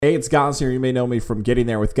Hey, it's Goz here. You may know me from Getting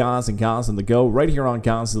There with Goz and Goz on the Go right here on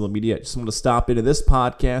Godzilla Media. I just want to stop into this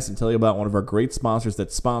podcast and tell you about one of our great sponsors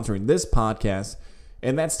that's sponsoring this podcast,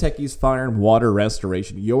 and that's Techies Fire and Water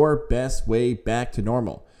Restoration, your best way back to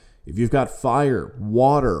normal. If you've got fire,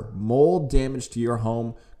 water, mold damage to your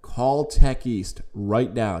home, call Tech East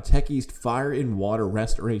right now. Tech East Fire and Water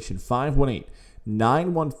Restoration,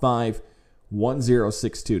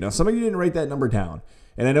 518-915-1062. Now, some of you didn't write that number down.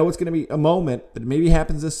 And I know it's going to be a moment that maybe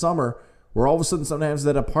happens this summer where all of a sudden someone has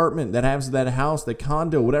that apartment, that has that house, that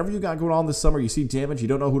condo, whatever you got going on this summer, you see damage, you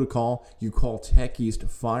don't know who to call, you call Tech East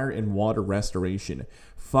Fire and Water Restoration.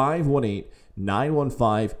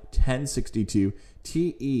 518-915-1062,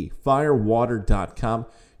 tefirewater.com.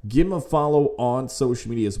 Give them a follow on social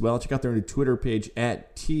media as well. Check out their new Twitter page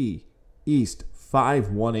at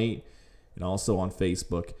teast518 and also on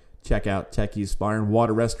Facebook. Check out Tech East Fire and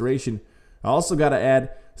Water Restoration. I also got to add,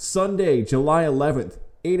 Sunday, July 11th,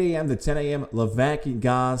 8 a.m. to 10 a.m., Levac and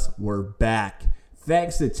Goz, we're back.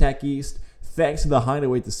 Thanks to Tech East. Thanks to the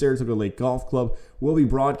Hideaway at the Saratoga Lake Golf Club. We'll be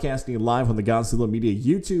broadcasting live on the Godzilla Media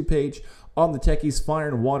YouTube page, on the Tech East Fire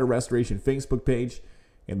and Water Restoration Facebook page.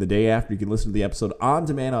 And the day after, you can listen to the episode on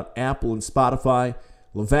demand on Apple and Spotify.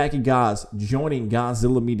 Levac and Goz joining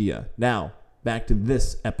Godzilla Media. Now, back to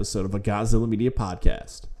this episode of a Godzilla Media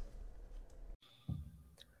podcast.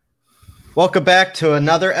 Welcome back to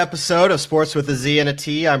another episode of Sports with a Z and a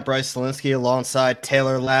T. I'm Bryce Zielinski alongside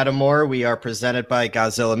Taylor Lattimore. We are presented by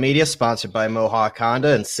Godzilla Media, sponsored by Mohawk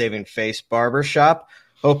Honda and Saving Face Barbershop.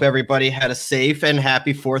 Hope everybody had a safe and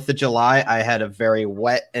happy 4th of July. I had a very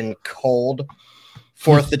wet and cold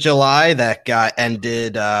 4th of July that got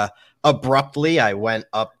ended abruptly. I went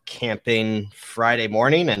up camping Friday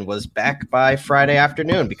morning and was back by Friday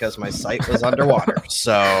afternoon because my site was underwater.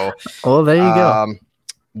 So, well, there you go.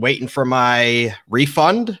 Waiting for my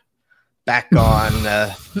refund back on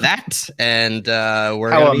that. And we're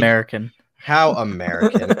How American.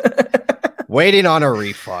 Waiting on a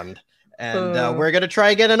refund. And we're going to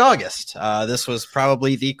try again in August. This was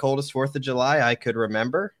probably the coldest 4th of July I could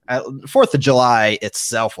remember. 4th of July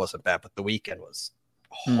itself wasn't bad, but the weekend was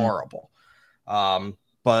horrible.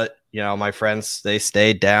 But, you know, my friends, they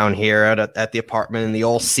stayed down here at the apartment in the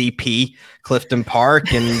old CP, Clifton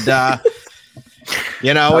Park. And,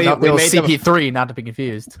 you know, we made CP3, not to be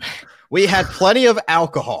confused. We had plenty of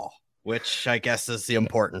alcohol, which I guess is the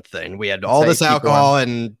important thing. We had all this alcohol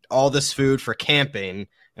and all this food for camping,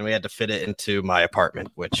 and we had to fit it into my apartment,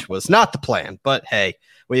 which was not the plan. But hey,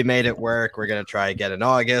 we made it work. We're going to try again in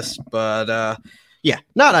August, but yeah,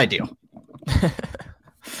 not ideal.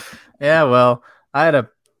 Yeah, well, I had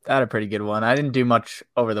a pretty good one. I didn't do much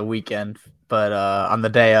over the weekend, but on the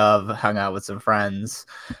day of, hung out with some friends,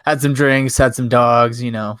 had some drinks, had some dogs.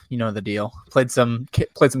 You know the deal. Played some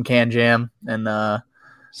Can Jam and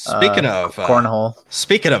speaking of cornhole.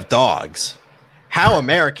 Speaking of dogs, how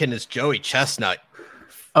American is Joey Chestnut?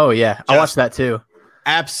 Oh yeah, I watched that too.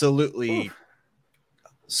 Absolutely,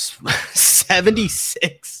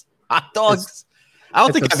 76 hot dogs. I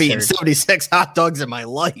don't think I've eaten 76 hot dogs in my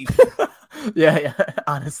life. Yeah,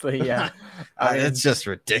 honestly, yeah. It's just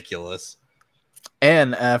ridiculous.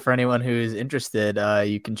 And for anyone who's interested,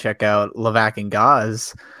 you can check out Levac and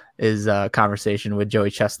Goz is a conversation with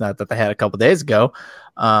Joey Chestnut that they had a couple days ago,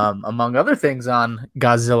 among other things on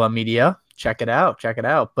Godzilla Media. Check it out.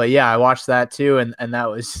 But yeah, I watched that too, and that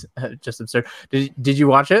was just absurd. Did you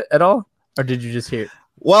watch it at all, or did you just hear it?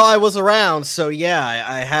 Well, I was around, so yeah,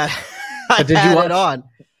 I had. It on.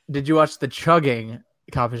 Did you watch the chugging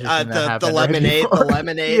competition the lemonade? The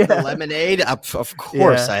lemonade. Yeah. The lemonade. Of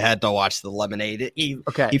course, yeah. I had to watch the lemonade. He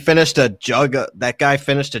finished a jug. That guy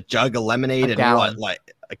finished a jug of lemonade in what, like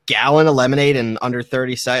a gallon of lemonade in under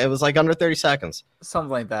 30 seconds. It was like under 30 seconds. Something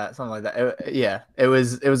like that. It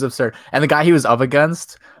was absurd. And the guy he was up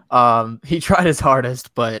against, he tried his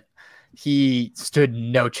hardest, but he stood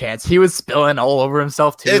no chance. He was spilling all over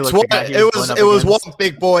himself too. It was one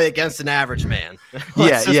big boy against an average man.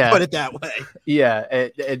 Let's just put it that way. Yeah,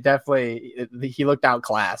 it definitely. He looked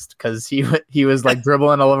outclassed because he was like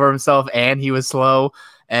dribbling all over himself, and he was slow.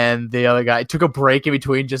 And the other guy took a break in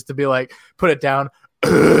between just to be like, put it down,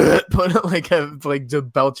 put it like the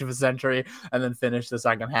belch of a century, and then finish the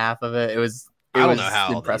second half of it. It was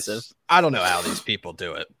impressive. I don't know how these people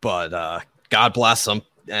do it, but God bless them.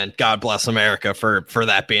 And God bless America for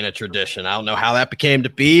that being a tradition. I don't know how that became to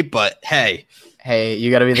be, but hey,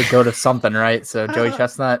 you got to be the goat of something, right? So Joey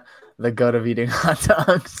Chestnut, the goat of eating hot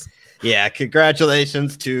dogs. Yeah,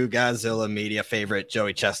 congratulations to Godzilla Media favorite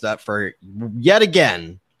Joey Chestnut for yet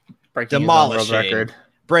again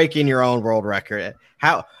breaking your own world record.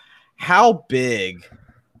 How big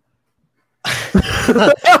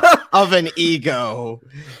of an ego.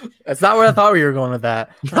 That's not where I thought we were going with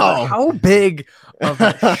that. No. How big of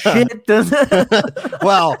a shit does it?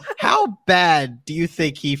 Well, how bad do you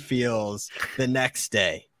think he feels the next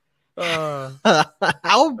day?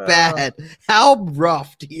 How bad, how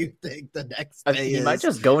rough do you think the next day is? He might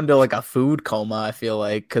just go into like a food coma, I feel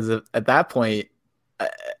like, because at that point,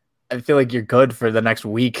 I feel like you're good for the next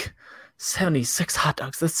week. 76 hot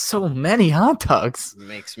dogs. That's so many hot dogs.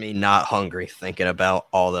 Makes me not hungry thinking about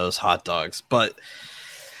all those hot dogs. But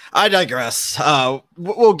I digress.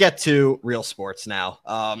 We'll get to real sports now.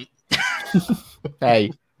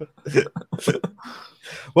 Hey.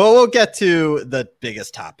 Well, we'll get to the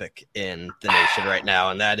biggest topic in the nation right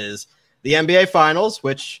now, and that is the NBA Finals,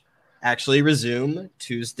 which actually resume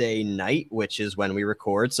Tuesday night, which is when we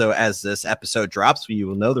record. So as this episode drops, you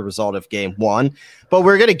will know the result of game one. But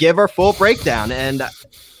we're going to give our full breakdown, and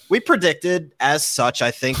we predicted as such.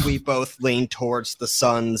 I think we both leaned towards the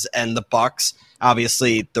Suns and the Bucks.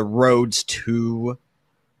 Obviously, the roads to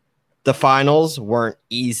the finals weren't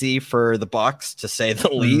easy for the Bucks, to say the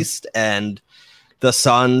least, and the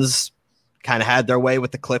Suns kind of had their way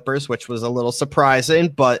with the Clippers, which was a little surprising,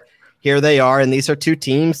 but here they are, and these are two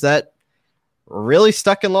teams that really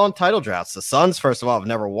stuck in long title droughts. The Suns, first of all, have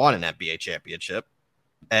never won an NBA championship,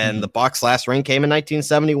 and the Bucks' last ring came in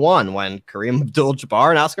 1971 when Kareem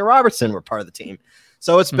Abdul-Jabbar and Oscar Robertson were part of the team.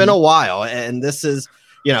 So it's been a while, and this is,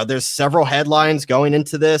 there's several headlines going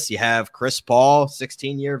into this. You have Chris Paul,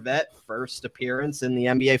 16-year vet, first appearance in the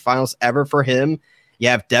NBA Finals ever for him. You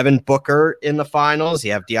have Devin Booker in the finals.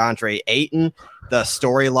 You have DeAndre Ayton. The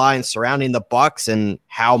storyline surrounding the Bucks and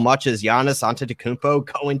how much is Giannis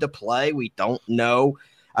Antetokounmpo going to play, we don't know.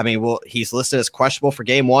 I mean, he's listed as questionable for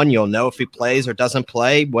game one. You'll know if he plays or doesn't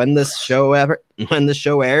play when this show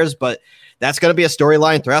airs, but that's going to be a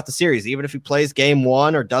storyline throughout the series. Even if he plays game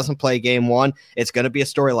one or doesn't play game one, it's going to be a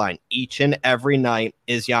storyline. Each and every night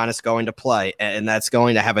is Giannis going to play, and that's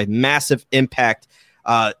going to have a massive impact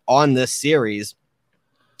on this series.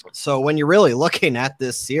 So when you're really looking at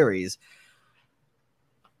this series,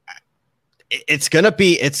 it's gonna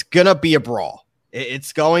be a brawl.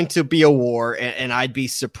 It's going to be a war, and I'd be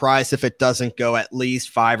surprised if it doesn't go at least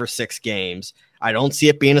 5 or 6 games. I don't see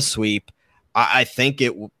it being a sweep. I think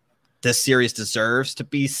this series deserves to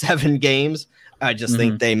be 7 games. I just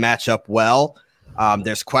think they match up well.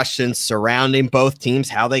 There's questions surrounding both teams,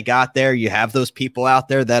 how they got there. You have those people out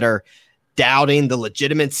there that are doubting the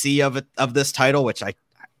legitimacy of this title, which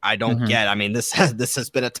I don't get. I mean, this has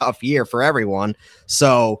been a tough year for everyone.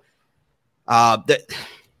 So I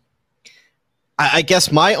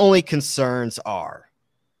guess my only concerns are,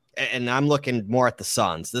 and I'm looking more at the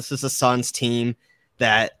Suns. This is a Suns team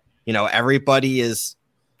that, everybody is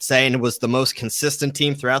saying was the most consistent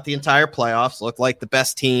team throughout the entire playoffs, looked like the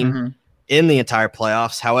best team in the entire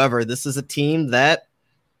playoffs. However, this is a team that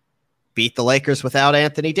beat the Lakers without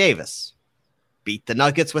Anthony Davis, beat the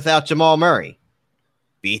Nuggets without Jamal Murray,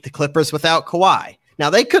 beat the Clippers without Kawhi. Now,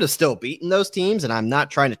 they could have still beaten those teams, and I'm not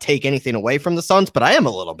trying to take anything away from the Suns, but I am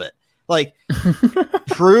a little bit. Like,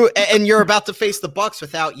 true, and you're about to face the Bucks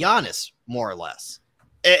without Giannis, more or less.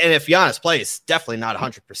 And if Giannis plays, definitely not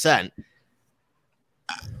 100%.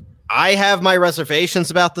 I have my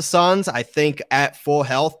reservations about the Suns. I think at full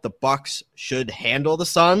health, the Bucks should handle the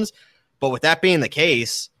Suns. But with that being the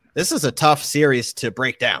case, this is a tough series to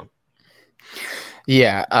break down.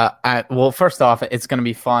 Yeah. Well, first off, it's going to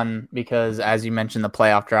be fun because, as you mentioned, the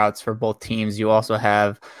playoff droughts for both teams, you also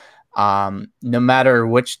have no matter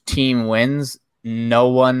which team wins, no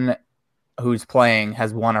one who's playing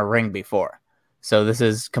has won a ring before. So this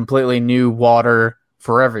is completely new water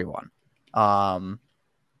for everyone. And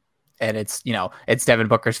it's Devin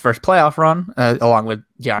Booker's first playoff run, along with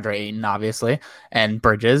DeAndre Ayton, obviously, and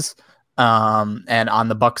Bridges. And on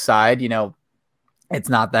the Bucks side, it's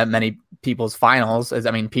not that many people's finals.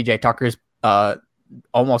 PJ Tucker's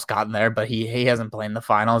almost gotten there, but he hasn't played in the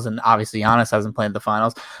finals, and obviously Giannis hasn't played in the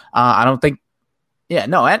finals. I don't think,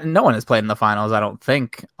 no one has played in the finals, I don't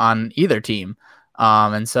think, on either team.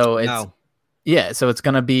 And so so it's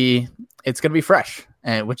gonna be fresh,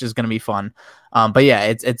 which is gonna be fun. But yeah,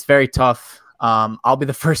 it's very tough. I'll be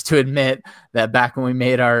the first to admit that back when we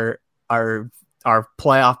made our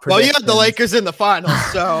playoff predictions. Well, you had the Lakers in the finals,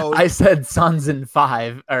 so I said Suns in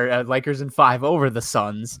 5 or Lakers in 5 over the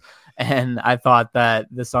Suns, and I thought that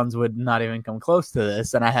the Suns would not even come close to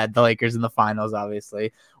this, and I had the Lakers in the finals,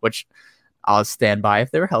 obviously, which I'll stand by.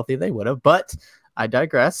 If they were healthy, they would have, but I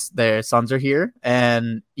digress. The Suns are here,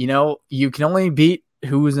 and you can only beat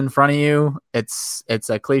who's in front of you. It's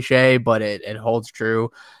a cliche, but it holds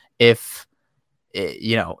true. If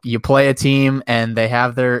you play a team and they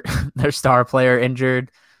have their their star player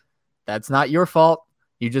injured. That's not your fault.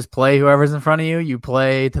 You just play whoever's in front of you. You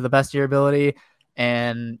play to the best of your ability.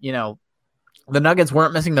 And, the Nuggets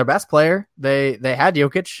weren't missing their best player. They had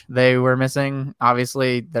Jokic. They were missing,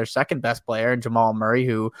 obviously, their second best player, Jamal Murray,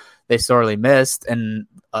 who they sorely missed. And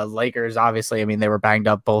Lakers, obviously, I mean, they were banged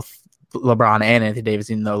up, both LeBron and Anthony Davis.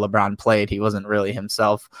 Even though LeBron played, he wasn't really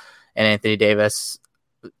himself. And Anthony Davis,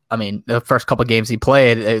 I mean, the first couple games he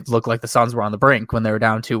played, it looked like the Suns were on the brink when they were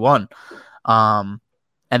down 2-1. And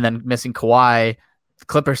then missing Kawhi, the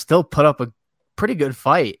Clippers still put up a pretty good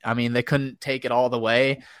fight. I mean, they couldn't take it all the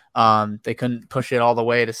way. They couldn't push it all the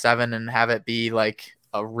way to 7 and have it be like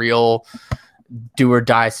a real do or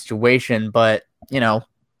die situation. But,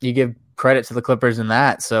 you give credit to the Clippers in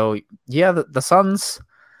that. So, yeah, the Suns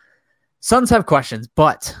have questions,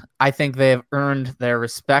 but I think they have earned their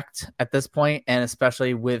respect at this point, and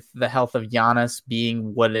especially with the health of Giannis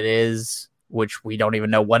being what it is, which we don't even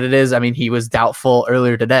know what it is. I mean, he was doubtful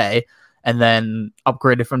earlier today and then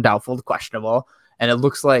upgraded from doubtful to questionable. And it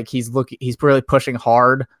looks like he's really pushing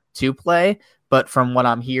hard to play. But from what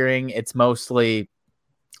I'm hearing, it's mostly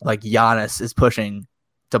like Giannis is pushing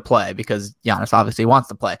to play because Giannis obviously wants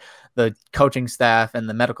to play. The coaching staff and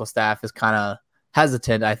the medical staff is kind of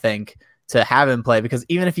hesitant, I think, to have him play, because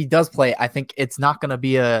even if he does play, I think it's not going to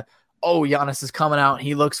be Giannis is coming out,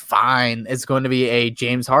 he looks fine. It's going to be a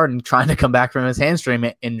James Harden trying to come back from his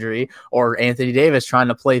hamstring injury, or Anthony Davis trying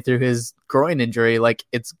to play through his groin injury. Like,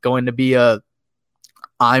 it's going to be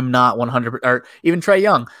I'm not 100%, or even Trae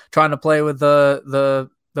Young trying to play with the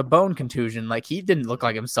bone contusion. Like, he didn't look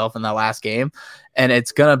like himself in that last game, and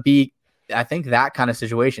it's going to be, I think, that kind of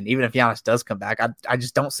situation. Even if Giannis does come back, I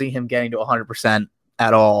just don't see him getting to 100%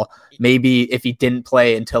 at all. Maybe if he didn't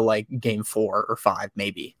play until like game 4 or 5,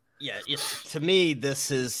 maybe. Yeah, to me,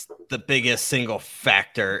 this is the biggest single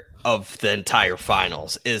factor of the entire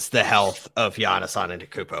finals is the health of Giannis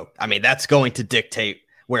Antetokounmpo. I mean, that's going to dictate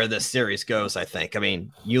where this series goes, I think. I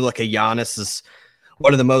mean, you look at Giannis as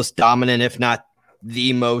one of the most dominant, if not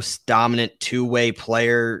the most dominant two-way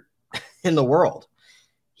player in the world.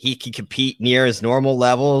 He can compete near his normal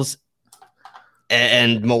levels,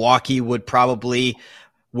 and Milwaukee would probably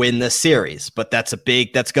win this series. But that's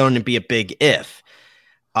going to be a big if.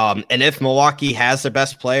 And if Milwaukee has their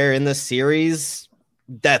best player in this series,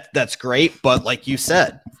 that's great. But like you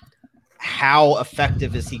said, how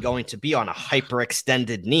effective is he going to be on a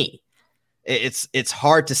hyperextended knee? It's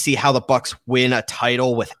hard to see how the Bucks win a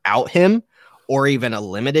title without him, or even a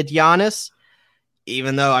limited Giannis.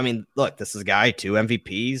 Even though, I mean, look, this is a guy, 2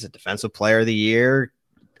 MVPs, a defensive player of the year.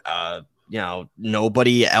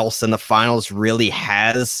 Nobody else in the finals really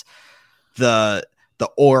has the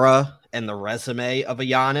aura and the resume of a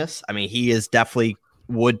Giannis. I mean, he is definitely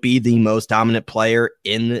would be the most dominant player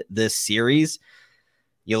in this series.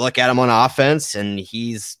 You look at him on offense, and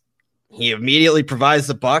he immediately provides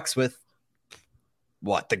the Bucks with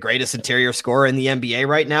the greatest interior scorer in the NBA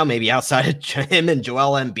right now, maybe outside of him and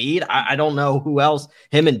Joel Embiid. I don't know who else.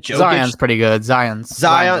 Him and Jokic. Zion's pretty good.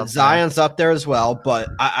 Zion's up there as well. But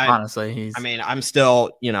honestly, I'm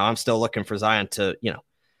still looking for Zion to,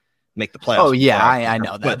 make the playoffs. Oh yeah, I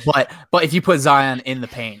know that. But if you put Zion in the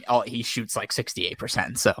paint, he shoots like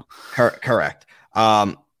 68%. So correct.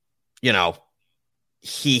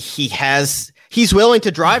 He's willing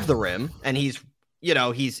to drive the rim, and he's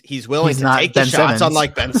willing to take the shots,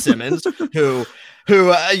 unlike Ben Simmons, who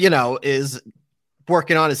is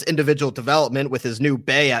working on his individual development with his new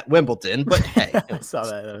bay at Wimbledon. But hey, I saw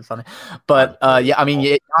that. That was funny. But yeah, I mean,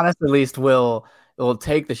 Giannis at least will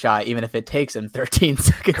take the shot, even if it takes him 13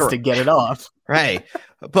 seconds to get it off. Right.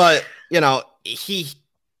 But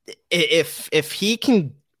if he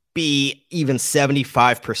can be even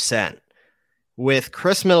 75% with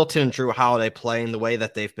Chris Middleton and Drew Holiday playing the way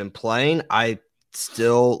that they've been playing, I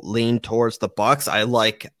still lean towards the Bucks. I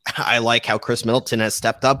like how Chris Middleton has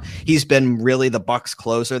stepped up. He's been really the Bucks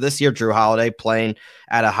closer this year. Drew Holiday playing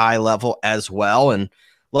at a high level as well. And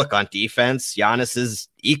look, on defense, Giannis is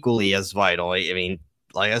equally as vital. I mean,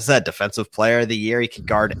 like I said, defensive player of the year. He can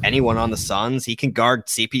guard anyone on the Suns. He can guard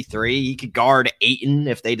CP3. He can guard Ayton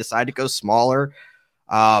if they decide to go smaller.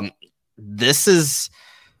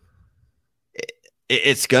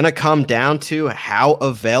 It's going to come down to how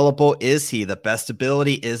available is he. The best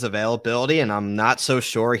ability is availability, and I'm not so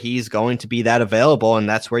sure he's going to be that available, and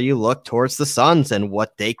that's where you look towards the Suns and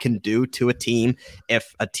what they can do to a team.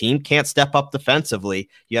 If a team can't step up defensively,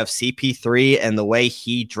 you have CP3 and the way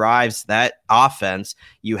he drives that offense.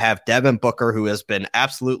 You have Devin Booker, who has been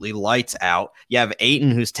absolutely lights out. You have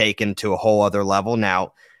Ayton, who's taken to a whole other level.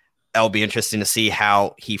 Now, it'll be interesting to see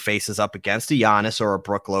how he faces up against a Giannis or a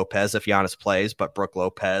Brook Lopez if Giannis plays, but Brook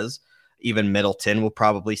Lopez, even Middleton will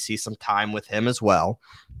probably see some time with him as well.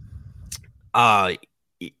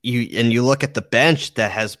 You look at the bench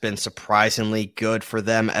that has been surprisingly good for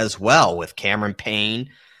them as well with Cameron Payne.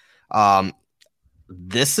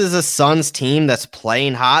 This is a Suns team that's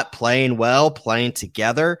playing hot, playing well, playing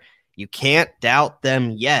together. You can't doubt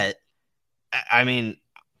them yet. I mean,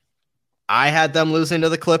 I had them losing to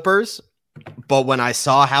the Clippers, but when I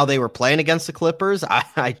saw how they were playing against the Clippers,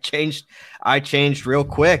 I changed real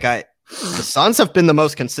quick. The Suns have been the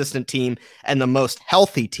most consistent team and the most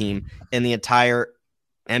healthy team in the entire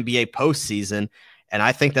NBA postseason, and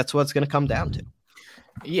I think that's what it's going to come down to.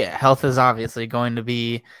 Yeah, health is obviously going to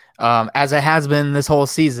be, as it has been this whole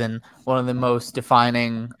season, one of the most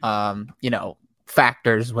defining,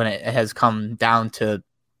 factors when it has come down to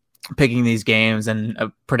picking these games and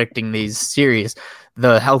predicting these series.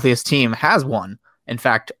 The healthiest team has won. In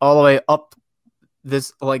fact, all the way up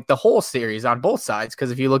this, like the whole series on both sides.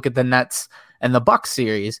 Because if you look at the Nets and the Bucks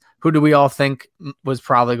series, who do we all think was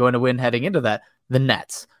probably going to win heading into that? The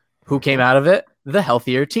Nets. Who came out of it? The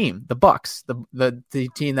healthier team, the Bucks, the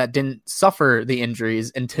team that didn't suffer the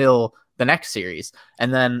injuries until the next series.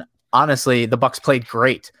 And then honestly, the Bucks played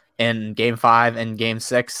great in Game 5 and Game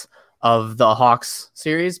 6 of the Hawks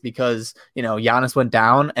series because, Giannis went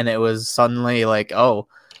down and it was suddenly like,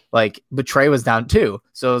 but Trey was down too.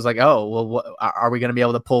 So it was like, are we going to be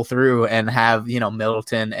able to pull through and have,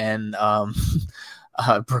 Middleton and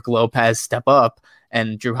Brook Lopez step up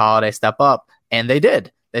and Drew Holiday step up? And they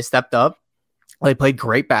did. They stepped up. They played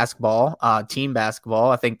great basketball, team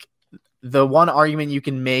basketball. I think the one argument you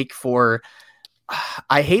can make for,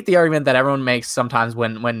 I hate the argument that everyone makes sometimes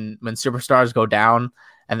when superstars go down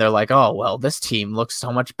and they're like, oh, well, this team looks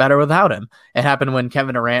so much better without him. It happened when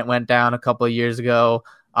Kevin Durant went down a couple of years ago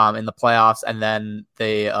in the playoffs. And then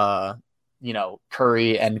they,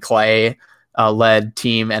 Curry and Clay led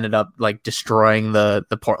team ended up like destroying the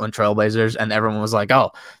Portland Trailblazers, and everyone was like,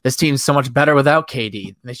 oh, this team's so much better without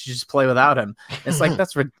KD. They should just play without him. It's like,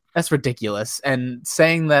 that's ridiculous. And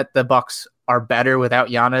saying that the Bucks are better without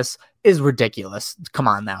Giannis is ridiculous. Come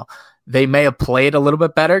on now. They may have played a little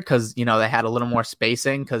bit better because, they had a little more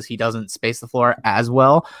spacing because he doesn't space the floor as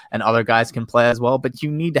well and other guys can play as well. But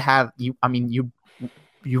you need to have, you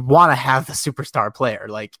want to have the superstar player.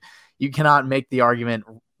 Like, you cannot make the argument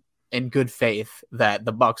in good faith that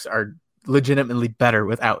the Bucks are legitimately better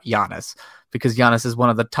without Giannis because Giannis is one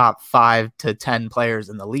of the top 5 to 10 players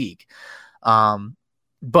in the league.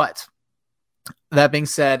 But that being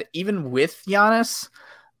said, even with Giannis,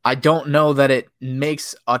 I don't know that it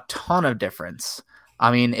makes a ton of difference.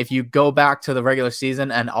 I mean, if you go back to the regular season,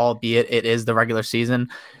 and albeit it is the regular season,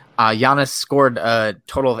 Giannis scored a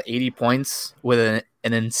total of 80 points with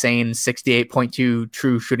an insane 68.2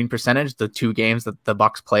 true shooting percentage, the 2 games that the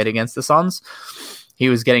Bucks played against the Suns. He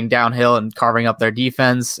was getting downhill and carving up their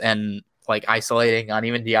defense and like isolating on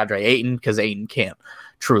even DeAndre Ayton because Ayton can't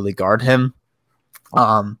truly guard him.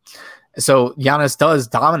 So Giannis does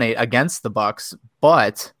dominate against the Bucks,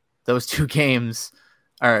 but those 2 games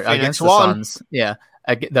are Phoenix against the won. Suns. Yeah,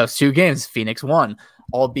 those 2 games, Phoenix won,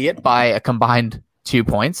 albeit by a combined 2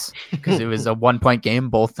 points because it was a 1-point game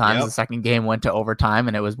both times. Yep. The second game went to overtime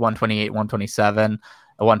and it was 128, 127,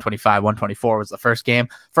 125, 124 was the first game.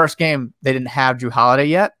 First game, they didn't have Drew Holiday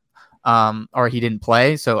yet, or he didn't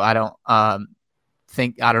play. So I don't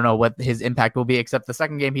know what his impact will be, except the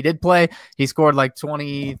second game he did play. He scored like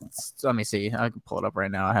 20. Let me see. I can pull it up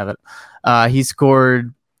right now. I have it. He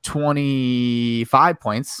scored 25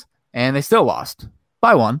 points and they still lost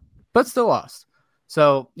by 1, but still lost.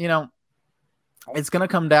 So, it's going to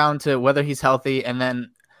come down to whether he's healthy and then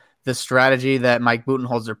the strategy that Mike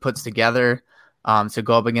Budenholzer puts together to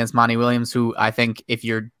go up against Monty Williams, who I think if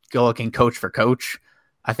you're looking coach for coach,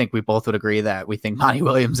 I think we both would agree that we think Monty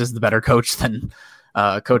Williams is the better coach than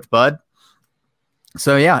Coach Bud.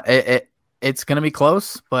 So, yeah, it's going to be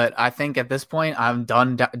close, but I think at this point I'm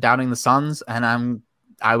done doubting the Suns, and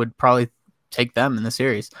I would probably take them in the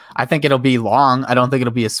series. I think it'll be long. I don't think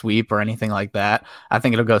it'll be a sweep or anything like that. I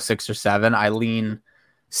think it'll go 6 or 7. I lean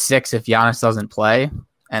 6 if Giannis doesn't play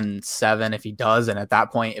and 7 if he does. And at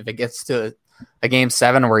that point, if it gets to a game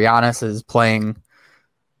 7 where Giannis is playing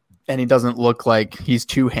and he doesn't look like he's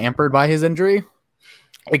too hampered by his injury,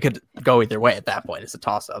 it could go either way at that point. It's a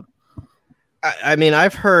toss-up. I mean,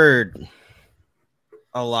 I've heard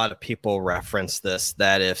a lot of people reference this,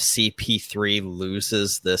 that if CP3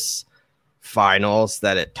 loses this finals,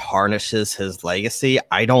 that it tarnishes his legacy.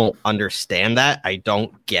 I don't understand that. I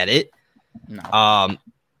don't get it. No.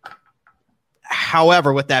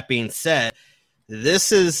 However, with that being said,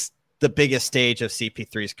 this is the biggest stage of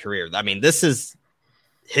CP3's career. I mean, this is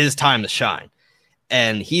his time to shine.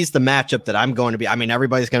 And he's the matchup that I'm going to be. I mean,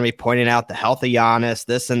 everybody's going to be pointing out the health of Giannis,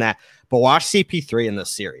 this and that. But watch CP3 in this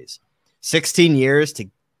series. 16 years to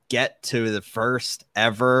get to the first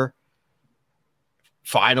ever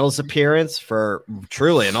finals appearance for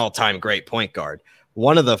truly an all-time great point guard.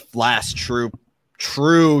 One of the last true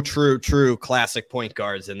classic point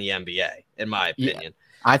guards in the NBA, in my opinion. Yeah,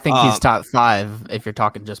 I think he's top 5 if you're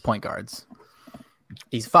talking just point guards.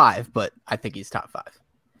 He's 5, but I think he's top 5.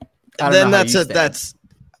 Then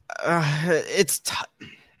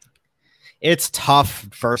it's tough.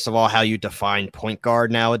 First of all, how you define point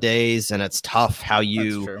guard nowadays, and it's tough how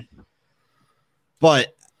you.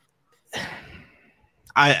 But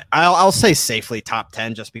I'll say safely top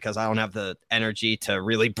 10, just because I don't have the energy to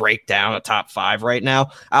really break down a top 5 right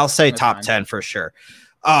now. I'll say top 10 for sure.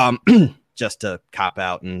 Just to cop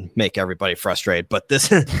out and make everybody frustrated. But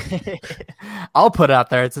this, I'll put it out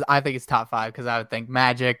there. I think it's top 5 because I would think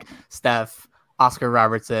Magic, Steph, Oscar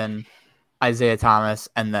Robertson, Isaiah Thomas,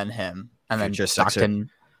 and then him, and future then Stockton.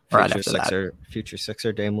 Future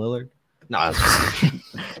Sixer, Dame Lillard.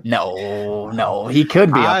 No, no, he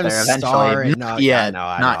could be up there eventually. Sorry. Not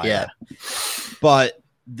yet. But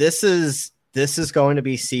this is going to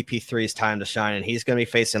be CP3's time to shine, and he's going to be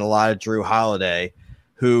facing a lot of Drew Holiday,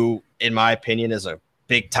 who, in my opinion, is a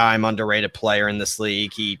big-time underrated player in this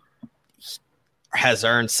league. He has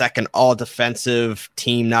earned second all-defensive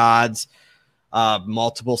team nods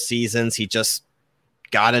multiple seasons. He just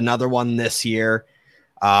got another one this year.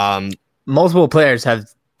 Multiple players have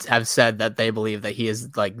said that they believe that he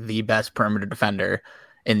is like the best perimeter defender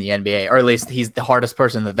in the NBA, or at least he's the hardest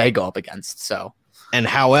person that they go up against. So, and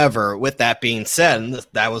however, with that being said, and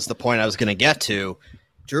that was the point I was going to get to,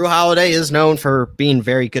 Drew Holiday is known for being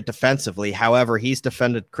very good defensively. However, he's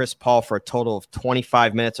defended Chris Paul for a total of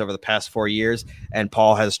 25 minutes over the past 4 years, and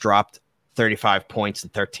Paul has dropped 35 points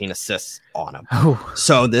and 13 assists on him.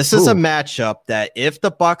 So this is a matchup that if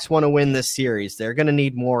the Bucks want to win this series, they're going to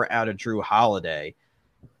need more out of Drew Holiday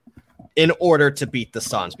in order to beat the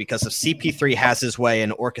Suns, because if CP3 has his way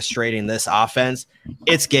in orchestrating this offense,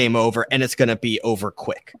 it's game over, and it's going to be over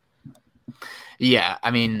quick. Yeah,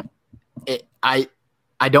 I mean, I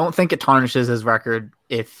don't think it tarnishes his record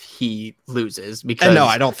if he loses, because and no,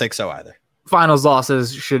 I don't think so either. Finals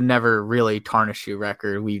losses should never really tarnish your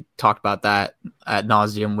record. We talked about that ad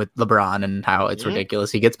nauseum with LeBron and how it's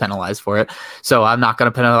ridiculous. He gets penalized for it. So I'm not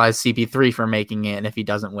going to penalize CP3 for making it. And if he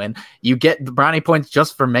doesn't win, you get the brownie points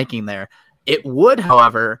just for making there. It would,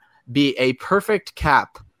 however, be a perfect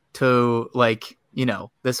cap to, like, you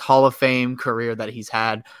know, this Hall of Fame career that he's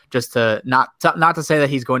had, just to not to say that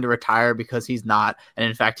he's going to retire, because he's not. And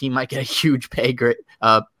in fact, he might get a huge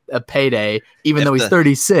a payday, even though he's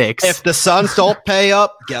 36. If the Suns don't pay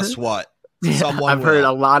up, guess what? I've heard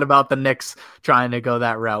a lot about the Knicks trying to go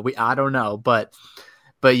that route. I don't know, but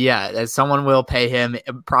yeah, someone will pay him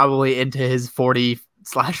probably into his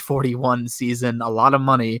 40/41 season a lot of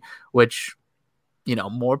money, which, you know,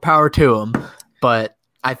 more power to him. But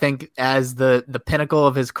I think as the pinnacle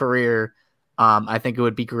of his career, I think it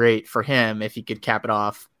would be great for him if he could cap it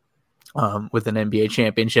off with an NBA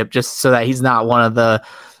championship, just so that he's not one of the,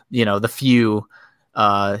 you know, the few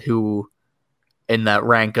who in that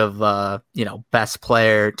rank of, you know, best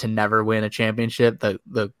player to never win a championship,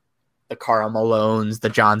 the Karl Malones, the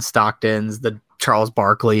John Stocktons, the Charles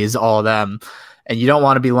Barkleys, all of them. And you don't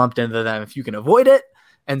want to be lumped into them if you can avoid it.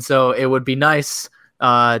 And so it would be nice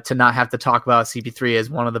to not have to talk about CP3 as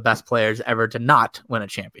one of the best players ever to not win a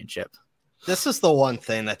championship. This is the one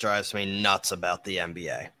thing that drives me nuts about the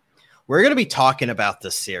NBA. We're going to be talking about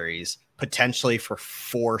this series potentially for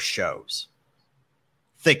 4 shows.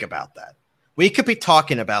 Think about that. We could be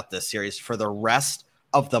talking about this series for the rest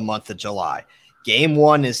of the month of July. Game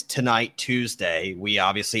 1 is tonight, Tuesday. We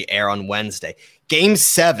obviously air on Wednesday. Game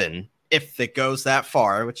 7, if it goes that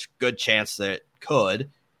far, which good chance that it could,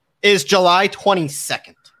 is July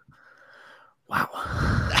 22nd. Wow.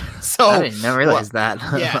 So I didn't realize that.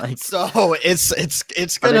 Yeah. Like, so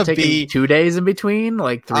it's gonna be 2 days in between,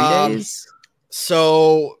 like 3 days.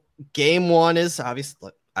 So game 1 is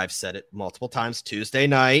obviously, I've said it multiple times, Tuesday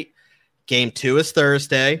night. Game 2 is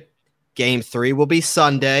Thursday. Game 3 will be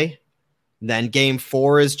Sunday. Then game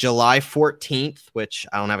 4 is July 14th, which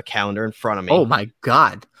I don't have a calendar in front of me. Oh my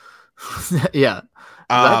God. Yeah.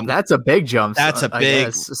 That's a big jump. That's a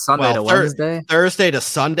big Sunday to Wednesday. Thursday to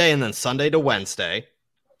Sunday, and then Sunday to Wednesday.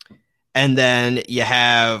 And then you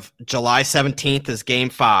have July 17th is game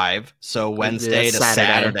 5. So Wednesday to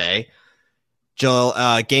Saturday.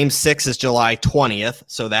 Game 6 is July 20th.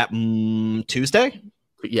 So that Tuesday?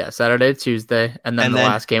 Yeah, Saturday, Tuesday, and then the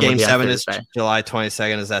last game will be 7 on is Thursday. July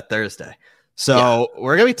 22nd is that Thursday. So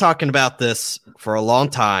we're going to be talking about this for a long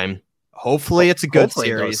time. Hopefully it's a good Hopefully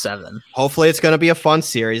it goes series. 7. Hopefully it's going to be a fun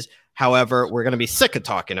series. However, we're going to be sick of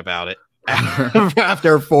talking about it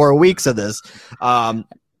after 4 weeks of this.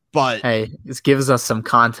 But hey, this gives us some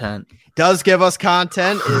content. Does give us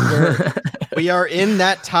content. We are in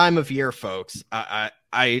that time of year, folks. I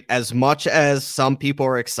as much as some people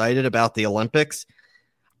are excited about the Olympics,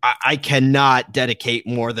 I cannot dedicate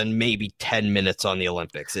more than maybe 10 minutes on the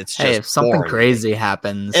Olympics. It's just if something boring. crazy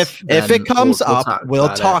happens, if it comes up, we'll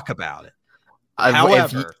talk about it.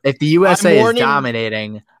 However, if the USA is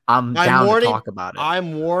dominating, I'm down to talk about it.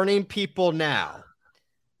 I'm warning people now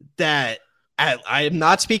that I am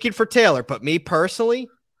not speaking for Taylor, but me personally,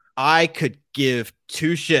 I could give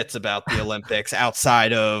two shits about the Olympics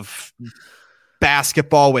outside of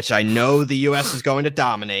basketball, which I know the U.S. is going to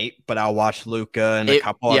dominate, but I'll watch Luka and a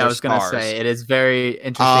couple other stars. I was going to say, it is very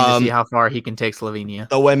interesting to see how far he can take Slovenia.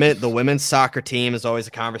 The women's soccer team is always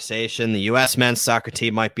a conversation. The U.S. men's soccer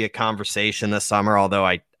team might be a conversation this summer, although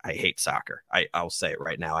I hate soccer. I'll say it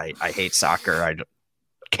right now. I hate soccer. I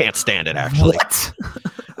can't stand it, actually. What?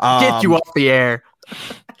 Get you off the air.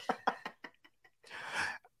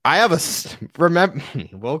 I have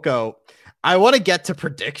we'll go. I want to get to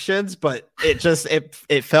predictions, but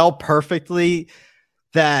it fell perfectly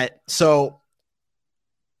so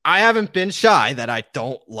I haven't been shy that I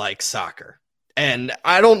don't like soccer. And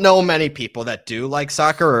I don't know many people that do like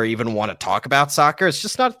soccer or even want to talk about soccer. It's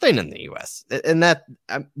just not a thing in the U.S. And that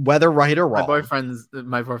whether right or wrong. My boyfriend's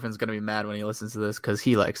going to be mad when he listens to this because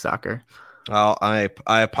he likes soccer. Well, I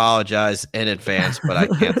apologize in advance, but I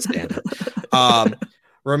can't stand it.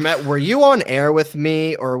 Were you on air with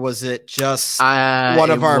me, or was it just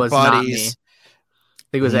one of our buddies? I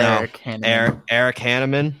think it was Eric Hanneman. Eric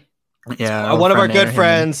Hanneman. Yeah, one of our good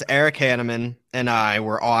friends, Eric Hanneman, and I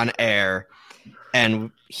were on air,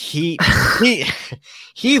 and he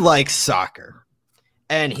likes soccer,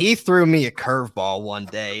 and he threw me a curveball one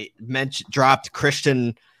day. Dropped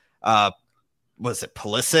Christian. Was it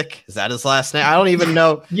Pulisic? Is that his last name? I don't even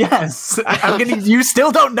know. Yes. You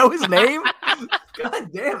still don't know his name?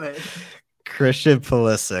 God damn it. Christian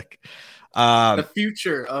Pulisic. The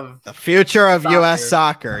future of soccer. U.S.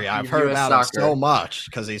 soccer. Yeah, I've heard about him so much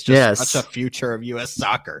because he's just such a future of U.S.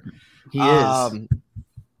 soccer. He is.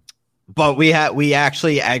 But we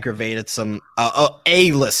actually aggravated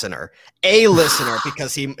a listener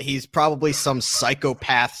because he's probably some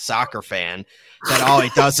psychopath soccer fan that all he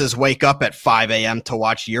does is wake up at 5 a.m. to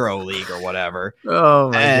watch EuroLeague or whatever. Oh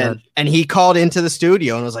my God. And he called into the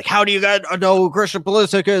studio and was like, "How do you guys know who Christian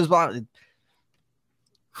Pulisic is?"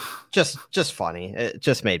 Just funny. It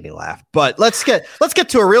just made me laugh. But let's get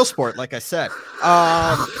to a real sport, like I said.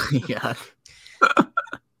 Yeah.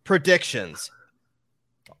 Predictions.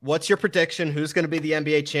 What's your prediction? Who's going to be the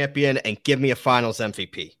NBA champion? And give me a Finals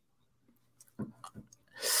MVP.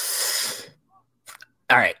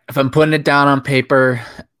 All right. If I'm putting it down on paper,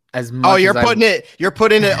 you're putting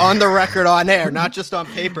it on the record on air, not just on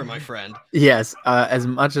paper, my friend. Yes. As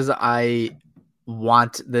much as I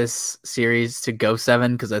want this series to go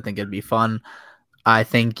 7, because I think it'd be fun, I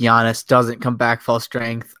think Giannis doesn't come back full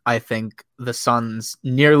strength. I think the Suns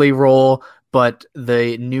nearly roll, but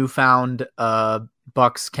the newfound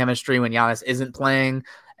Bucks chemistry when Giannis isn't playing,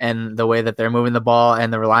 and the way that they're moving the ball,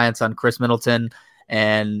 and the reliance on Chris Middleton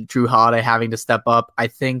and Drew Holiday having to step up, I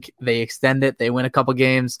think they extend it. They win a couple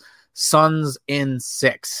games. Suns in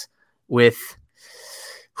 6 with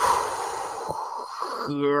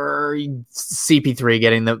CP3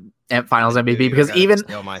 getting the Finals MVP, because even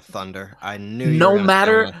steal my thunder. I knew no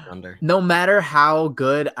matter how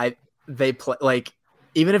good they play, like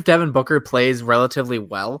even if Devin Booker plays relatively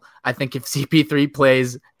well, I think if CP3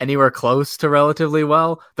 plays anywhere close to relatively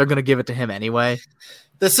well, they're going to give it to him anyway.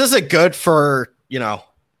 This isn't good for,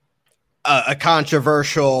 a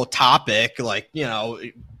controversial topic. Like,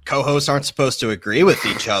 co-hosts aren't supposed to agree with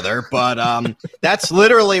each other, but that's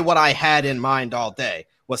literally what I had in mind all day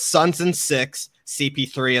was Suns in 6,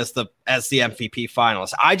 CP3 as the MVP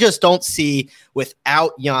finalist. I just don't see,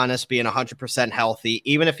 without Giannis being 100% healthy,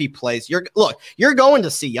 even if he plays, you're going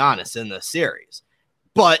to see Giannis in the series,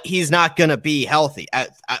 but he's not going to be healthy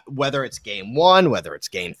whether it's game 1, whether it's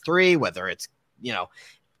game 3, whether it's,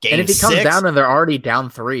 game and if he 6. comes down and they're already down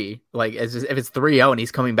 3, like if it's 3-0 and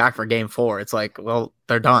he's coming back for game 4, it's like, well,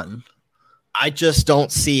 they're done. I just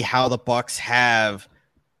don't see how the Bucks have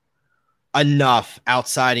enough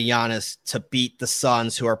outside of Giannis to beat the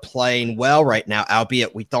Suns, who are playing well right now,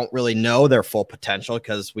 albeit we don't really know their full potential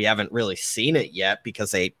because we haven't really seen it yet because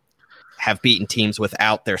they have beaten teams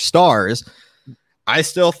without their stars. I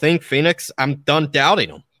still think Phoenix, I'm done doubting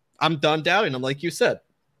them. Like you said.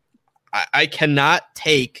 I cannot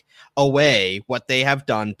take away what they have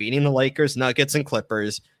done, beating the Lakers, Nuggets, and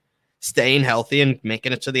Clippers, staying healthy and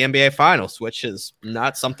making it to the NBA Finals, which is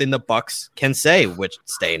not something the Bucks can say, which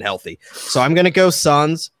staying healthy. So I'm going to go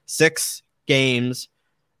Suns, 6 games,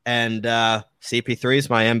 and CP3 is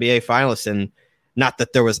my NBA finalist. And not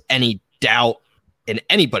that there was any doubt in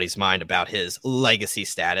anybody's mind about his legacy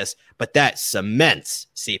status, but that cements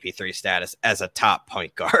CP3 status as a top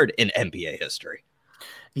point guard in NBA history.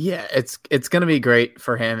 Yeah, it's going to be great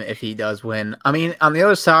for him if he does win. I mean, on the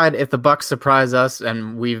other side, if the Bucks surprise us,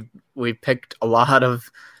 and we've picked a lot of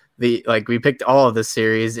we picked all of the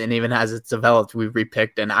series, and even as it's developed, we've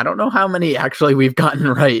repicked, and I don't know how many actually we've gotten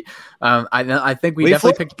right. I think we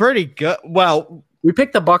definitely picked pretty good. Well, we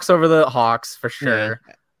picked the Bucks over the Hawks for sure.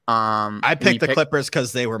 Yeah. I picked the Clippers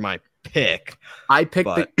because they were my pick. I picked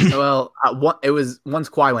it was once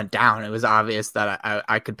Kawhi went down, it was obvious that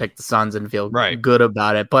I could pick the Suns and feel good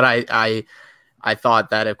about it. But I thought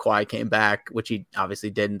that if Kawhi came back, which he obviously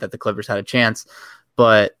didn't, that the Clippers had a chance.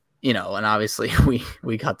 But and obviously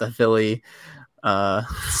we got the Philly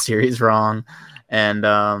series wrong, and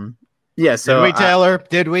So did we, Taylor?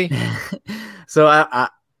 Did we? So I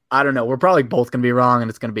don't know. We're probably both gonna be wrong, and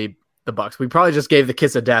it's gonna be the Bucks. We probably just gave the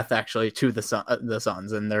kiss of death actually to the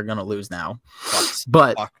Suns, and they're gonna lose now.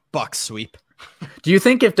 Bucks sweep. Do you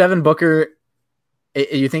think if Devin Booker,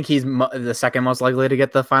 you think he's the second most likely to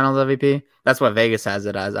get the Finals MVP? That's what Vegas has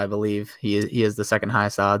it as, I believe. He is the second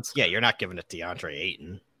highest odds. Yeah, you're not giving it to DeAndre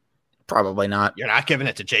Ayton. Probably not. You're not giving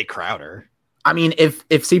it to Jay Crowder. I mean, if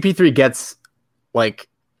CP3 gets like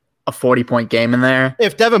a 40-point game in there.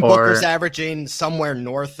 If Devin Booker's averaging somewhere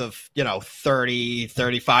north of, 30,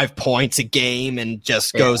 35 points a game and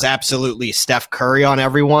just goes absolutely Steph Curry on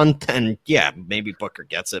everyone, then maybe Booker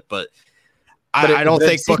gets it. But I don't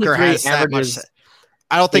think Booker has that much.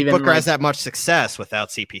 I don't think Booker has that much success without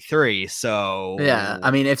CP3. So yeah,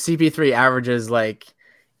 I mean, if CP3 averages like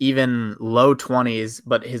even low 20s,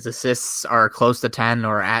 but his assists are close to 10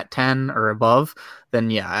 or at 10 or above,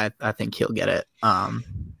 then I think he'll get it.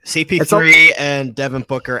 CP3 and Devin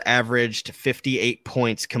Booker averaged 58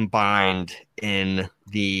 points combined in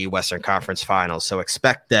the Western Conference Finals. So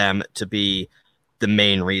expect them to be the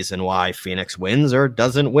main reason why Phoenix wins or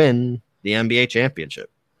doesn't win the NBA championship.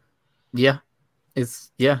 Yeah. It's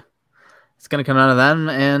going to come out of them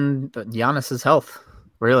and Giannis's health,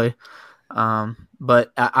 really.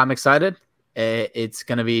 But I'm excited. It's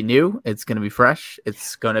going to be new. It's going to be fresh.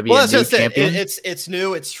 It's going to be a new champion. It's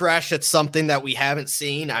new. It's fresh. It's something that we haven't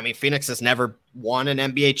seen. I mean, Phoenix has never won an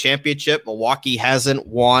NBA championship. Milwaukee hasn't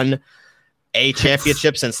won a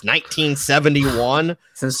championship since 1971.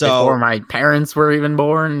 Since before my parents were even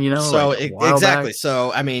born, So exactly. Back.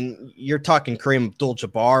 So, I mean, you're talking Kareem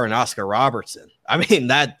Abdul-Jabbar and Oscar Robertson. I mean,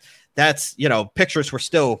 that's, pictures were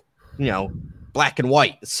still, black and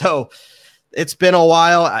white. So it's been a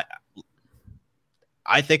while.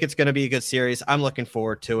 I think it's going to be a good series. I'm looking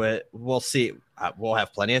forward to it. We'll see. We'll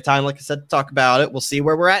have plenty of time, like I said, to talk about it. We'll see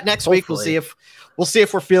where we're at next week. We'll see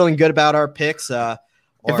if we're feeling good about our picks. If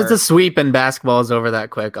it's a sweep and basketball is over that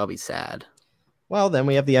quick, I'll be sad. Well, then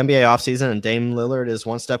we have the NBA offseason, and Dame Lillard is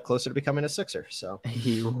one step closer to becoming a Sixer. So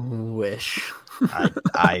you wish.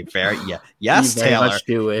 Yes, Taylor. Much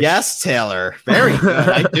do wish. Yes, Taylor. Very good.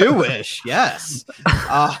 I do wish. Yes.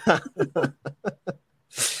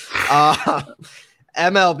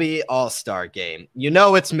 MLB All-Star Game.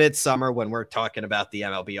 It's midsummer when we're talking about the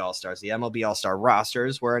MLB All-Stars. The MLB All-Star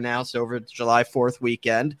rosters were announced over July 4th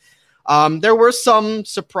weekend. There were some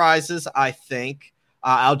surprises, I think.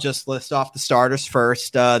 I'll just list off the starters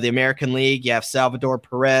first. The American League, you have Salvador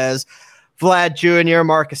Perez, Vlad Jr.,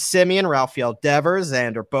 Marcus Semien, Rafael Devers,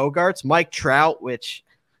 Xander Bogaerts, Mike Trout, which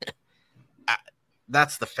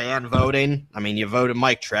that's the fan voting. I mean, you voted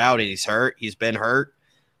Mike Trout and he's hurt. He's been hurt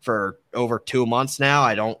for over 2 months now.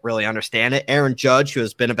 I don't really understand it. Aaron Judge, who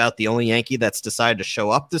has been about the only Yankee that's decided to show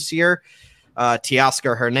up this year.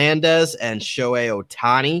 Teoscar Hernandez and Shohei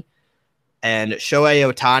Ohtani. And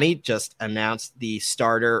Shohei Ohtani just announced the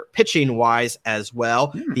starter pitching-wise as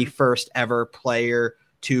well. The first ever player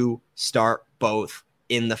to start both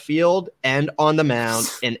in the field and on the mound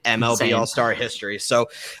in MLB All-Star history. So,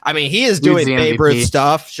 I mean, he is doing Babe Ruth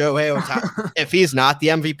stuff. Shohei Ohtani, if he's not the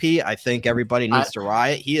MVP, I think everybody needs to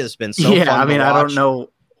riot. He has been so fun I mean, to watch. I don't know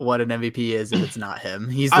what an MVP is if it's not him.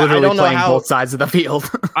 He's literally playing both sides of the field.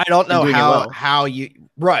 I don't know how you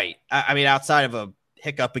 – right. I mean, outside of a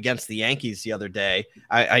hiccup against the Yankees the other day,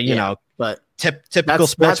 but typical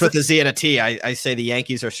sports with a Z and a T. I say the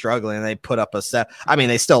Yankees are struggling and they put up a set. I mean,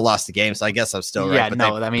 they still lost the game, so I guess I'm still right. Yeah, but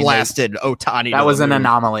no, they I mean, blasted Ohtani. That was an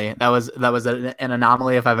anomaly. That was an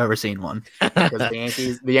anomaly if I've ever seen one. Because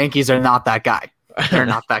the Yankees are not that guy. They're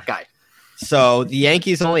not that guy. So the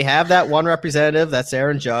Yankees only have that one representative. That's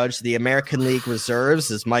Aaron Judge. The American League reserves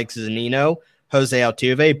is Mike Zunino, Jose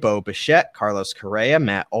Altuve, Bo Bichette, Carlos Correa,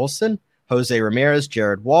 Matt Olson, Jose Ramirez,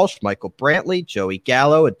 Jared Walsh, Michael Brantley, Joey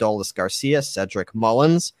Gallo, Adolis Garcia, Cedric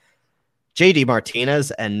Mullins, JD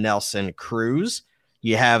Martinez, and Nelson Cruz.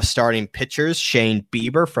 You have starting pitchers Shane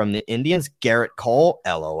Bieber from the Indians, Garrett Cole,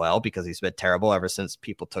 LOL, because he's been terrible ever since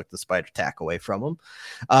people took the spider tack away from him.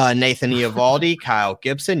 Nathan Eovaldi, Kyle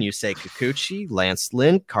Gibson, Yusei Kikuchi, Lance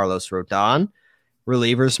Lynn, Carlos Rodon.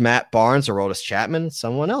 Relievers Matt Barnes, Aroldis Chapman,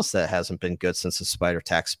 someone else that hasn't been good since the spider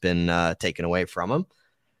tack's been taken away from him.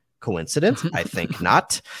 Coincidence? I think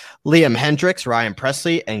not. Liam Hendricks, Ryan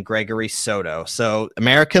Presley, and Gregory Soto. So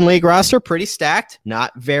American League roster pretty stacked.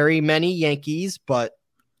 Not very many Yankees, but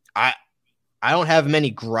I don't have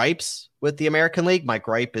many gripes with the American League. My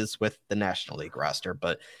gripe is with the National League roster,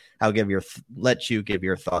 but I'll let you give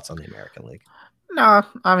your thoughts on the American League. No,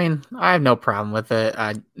 I mean, I have no problem with it.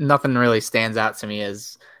 Nothing really stands out to me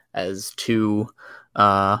as too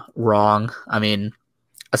wrong. I mean,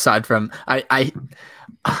 aside from I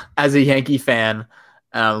as a Yankee fan,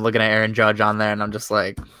 looking at Aaron Judge on there, and I'm just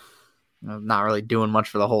like, I'm not really doing much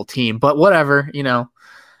for the whole team. But whatever,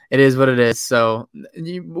 it is what it is. So,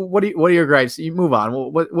 what are your gripes? You move on.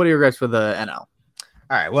 What are your gripes with the NL? All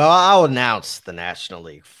right. Well, I'll announce the National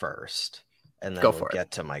League first, and then we'll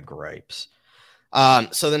get to my gripes.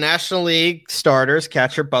 So the National League starters,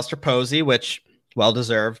 catcher Buster Posey, which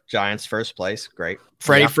well-deserved. Giants first place. Great.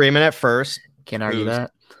 Freddie Freeman at first. Can't argue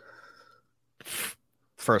that.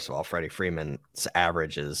 First of all, Freddie Freeman's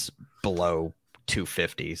average is below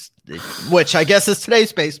 250s, which I guess is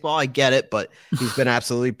today's baseball. I get it, but he's been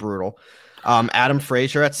absolutely brutal. Adam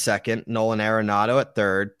Frazier at second, Nolan Arenado at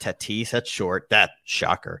third, Tatis at short. That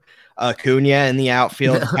shocker. Acuna in the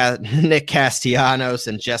outfield, Nick Castellanos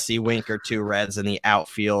and Jesse Winker, two Reds in the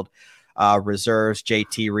outfield. Reserves,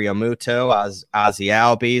 JT Realmuto, Ozzie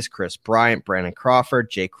Albies, Chris Bryant, Brandon Crawford,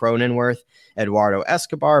 Jay Cronenworth, Eduardo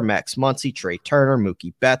Escobar, Max Muncy, Trey Turner,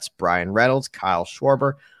 Mookie Betts, Brian Reynolds, Kyle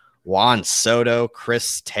Schwarber, Juan Soto,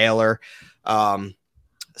 Chris Taylor.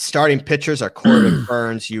 Starting pitchers are Corbin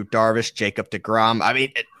Burns, Yu Darvish, Jacob deGrom. I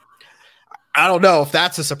mean, I don't know if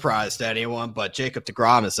that's a surprise to anyone, but Jacob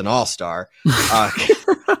deGrom is an all-star.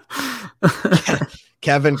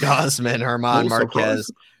 Kevin Gausman, Herman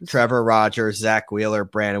Marquez, Trevor Rogers, Zach Wheeler,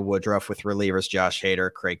 Brandon Woodruff with relievers Josh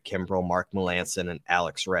Hader, Craig Kimbrell, Mark Melancon, and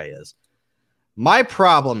Alex Reyes. My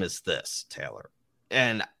problem is this, Taylor,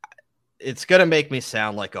 and it's going to make me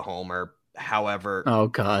sound like a homer. However, oh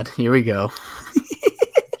God, here we go.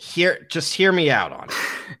 Just hear me out on it.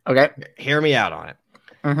 Okay. Hear me out on it.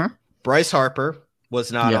 Mm-hmm. Bryce Harper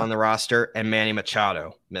was not on the roster, and Manny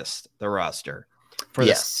Machado missed the roster.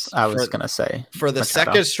 I was going to say. For the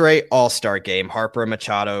second straight All-Star game, Harper and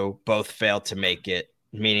Machado both failed to make it,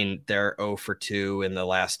 meaning they're 0 for 2 in the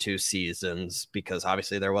last two seasons, because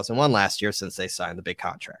obviously there wasn't one last year since they signed the big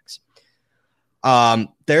contracts.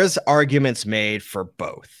 There's arguments made for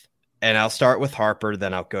both, and I'll start with Harper,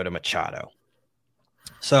 then I'll go to Machado.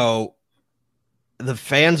 So the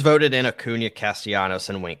fans voted in Acuna, Castellanos,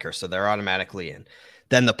 and Winker, so they're automatically in.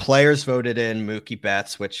 Then the players voted in Mookie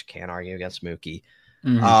Betts, which can't argue against Mookie,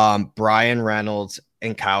 Brian Reynolds,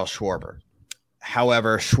 and Kyle Schwarber.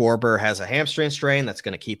 However, Schwarber has a hamstring strain that's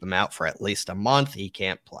going to keep him out for at least a month. He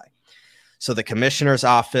can't play. So the commissioner's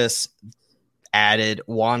office added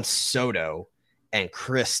Juan Soto and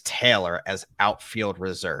Chris Taylor as outfield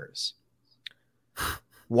reserves.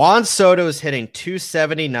 Juan Soto is hitting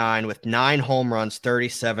 .279 with 9 home runs,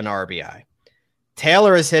 37 RBI.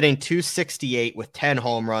 Taylor is hitting .268 with 10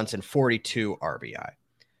 home runs and 42 RBI.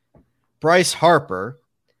 Bryce Harper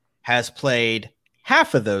has played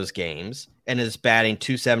half of those games and is batting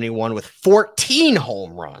 .271 with 14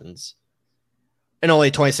 home runs and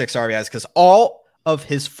only 26 RBIs, because all of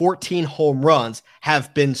his 14 home runs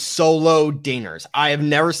have been solo dingers. I have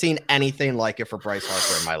never seen anything like it for Bryce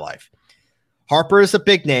Harper in my life. Harper is a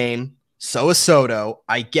big name. So is Soto.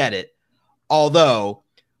 I get it. Although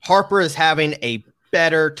Harper is having a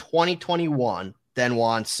better 2021 than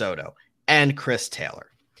Juan Soto and Chris Taylor.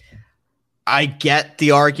 I get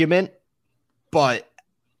the argument, but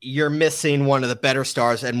you're missing one of the better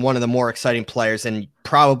stars and one of the more exciting players and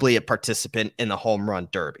probably a participant in the home run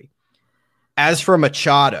derby. As for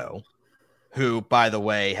Machado, who, by the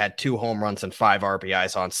way, had 2 home runs and 5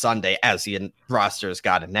 RBIs on Sunday as the rosters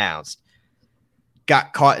got announced,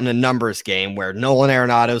 got caught in a numbers game where Nolan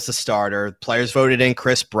Arenado is the starter. Players voted in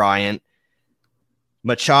Chris Bryant.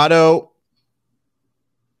 Machado,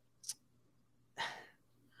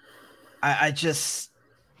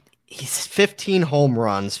 he's 15 home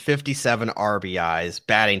runs, 57 RBIs,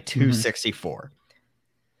 batting .264.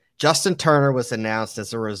 Justin Turner was announced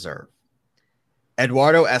as a reserve.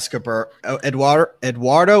 Eduardo Escobar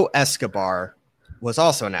was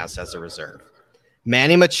also announced as a reserve.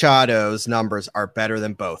 Manny Machado's numbers are better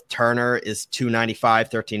than both. Turner is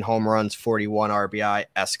 .295, 13 home runs, 41 RBI.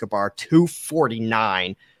 Escobar,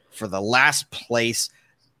 .249 for the last place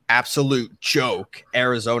absolute joke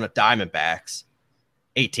Arizona Diamondbacks,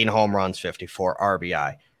 18 home runs, 54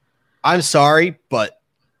 RBI. I'm sorry, but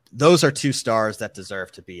those are two stars that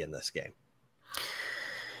deserve to be in this game.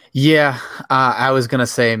 Yeah, I was going to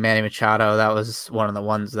say Manny Machado. That was one of the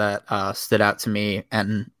ones that stood out to me.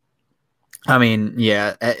 And I mean,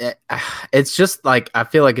 yeah, it's just like, I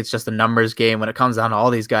feel like it's just a numbers game when it comes down to all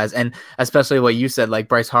these guys. And especially what you said, like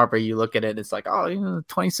Bryce Harper, you look at it, it's like,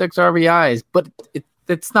 26 RBIs, but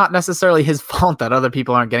it's not necessarily his fault that other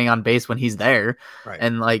people aren't getting on base when he's there. Right.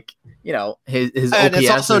 And like, his and OPS it's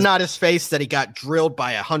also not his face that he got drilled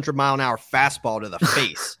by 100-mile-an-hour fastball to the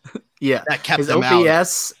face. Yeah. That kept his him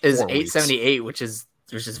OPS out is 878, which is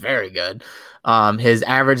very good. His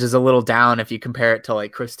average is a little down if you compare it to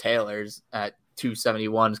like Chris Taylor's at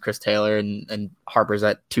 271 is Chris Taylor and Harper's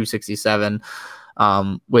at 267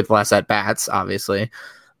 with less at bats, obviously.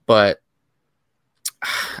 But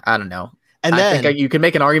I don't know. And I think you can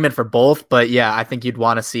make an argument for both, but yeah, I think you'd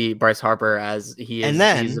want to see Bryce Harper as he is. And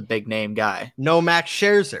then, he's a big name guy. No Max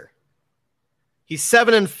Scherzer. He's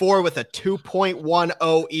 7-4 with a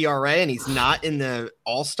 2.10 ERA, and he's not in the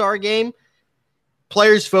All-Star game.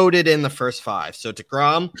 Players voted in the first 5. So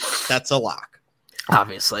DeGrom, that's a lock.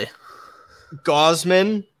 Obviously.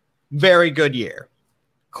 Gausman, very good year.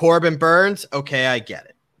 Corbin Burns, okay, I get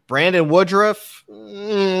it. Brandon Woodruff,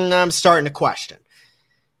 I'm starting to question.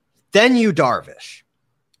 Then Yu Darvish.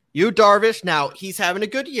 Now he's having a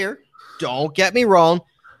good year. Don't get me wrong,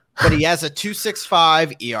 but he has a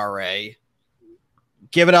 2.65 ERA,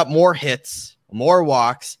 giving up more hits, more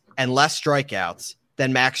walks, and less strikeouts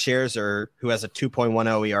than Max Scherzer, who has a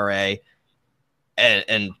 2.10 ERA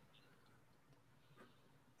and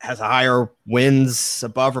has a higher wins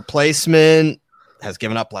above replacement, has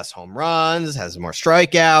given up less home runs, has more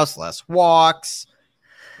strikeouts, less walks,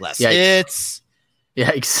 less hits.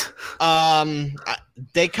 Yikes.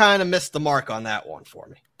 They kind of missed the mark on that one for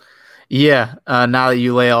me. Yeah. Now that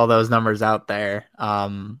you lay all those numbers out there,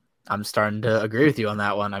 I'm starting to agree with you on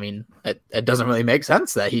that one. I mean, it doesn't really make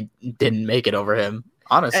sense that he didn't make it over him,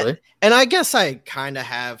 honestly. And I guess I kind of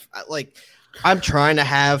have, like, I'm trying to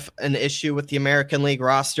have an issue with the American League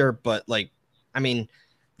roster, but, like, I mean,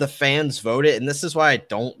 the fans voted, and this is why I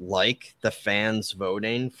don't like the fans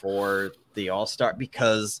voting for the All-Star,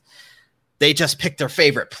 because they just pick their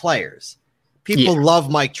favorite players. People love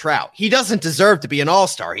Mike Trout. He doesn't deserve to be an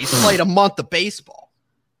all-star. He's played a month of baseball.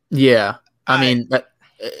 Yeah. I mean,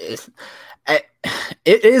 it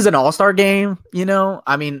is an all-star game,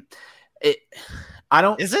 I mean, I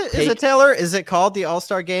don't. Is it Taylor? Is it called the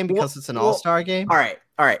all-star game because it's an all-star game? All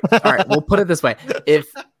right. We'll put it this way.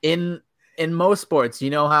 If in most sports, you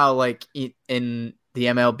know how like in the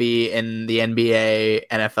MLB and the NBA,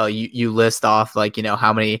 NFL, you list off like,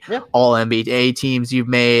 how many all NBA teams you've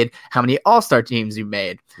made, how many all-star teams you've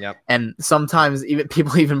made. Yep. And sometimes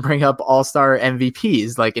people bring up all-star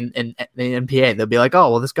MVPs, like in the NBA, they'll be like,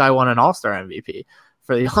 oh, well, this guy won an all-star MVP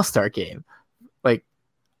for the all-star game. Like,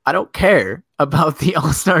 I don't care about the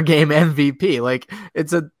all-star game MVP. Like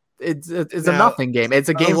it's a nothing game. It's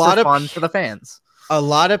a game for fun for the fans. A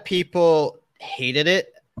lot of people hated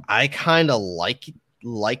it. I kind of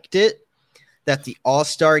liked it, that the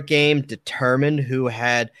All-Star game determined who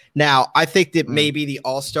had. Now, I think that maybe the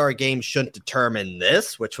All-Star game shouldn't determine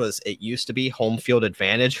this, which was, it used to be home field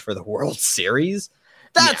advantage for the World Series.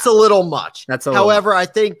 That's a little much. However, I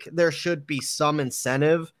think there should be some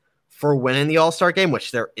incentive for winning the All-Star game,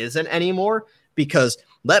 which there isn't anymore, because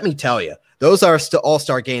let me tell you, those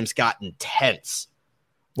All-Star games got intense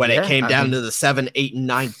when it came down to the 7th, 8th, and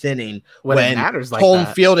 9th inning, when it matters like home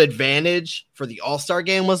field advantage for the All-Star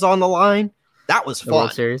game was on the line. That was fun.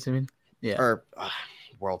 World Series, I mean, or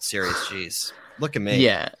World Series. Jeez, look at me.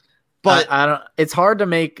 Yeah, but I don't. It's hard to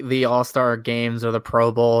make the All-Star games or the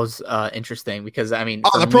Pro Bowls interesting because I mean,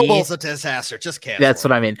 the Pro Bowl's a disaster. Just cancel. That's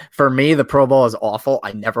what I mean. For me, the Pro Bowl is awful.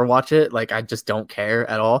 I never watch it. Like I just don't care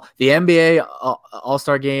at all. The NBA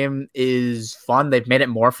All-Star game is fun. They've made it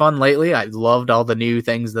more fun lately. I've loved all the new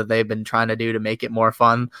things that they've been trying to do to make it more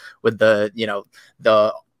fun with the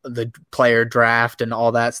the player draft and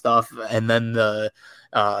all that stuff, and then the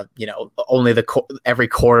only every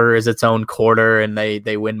quarter is its own quarter, and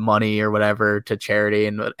they win money or whatever to charity,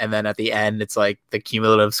 and then at the end it's like the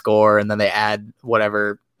cumulative score, and then they add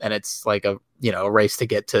whatever, and it's like a race to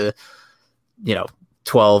get to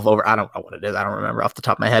 12 over. I don't know what it is. I don't remember off the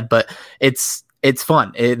top of my head, but it's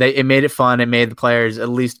fun. It made it fun. It made the players at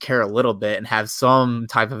least care a little bit and have some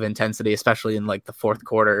type of intensity, especially in like the fourth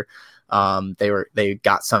quarter. They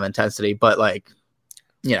got some intensity, but like,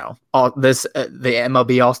 all this, the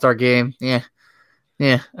MLB All-Star game. Yeah.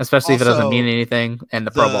 Especially if it doesn't mean anything. And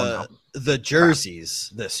the Pro Bowl. No. The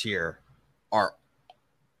jerseys this year are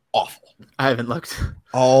awful. I haven't looked.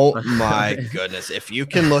 Oh my goodness. If you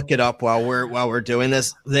can look it up while we're doing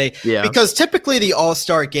this, because typically the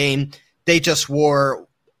All-Star game, they just wore,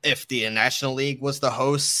 if the National League was the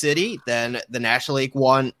host city, then the National League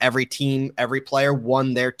won, every player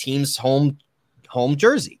won their team's home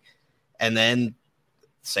jersey. And then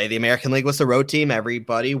say the American League was the road team,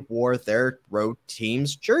 everybody wore their road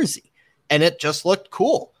team's jersey. And it just looked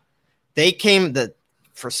cool. They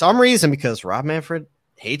for some reason, because Rob Manfred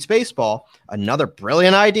hates baseball, another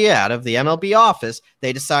brilliant idea out of the MLB office,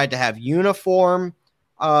 they decided to have uniform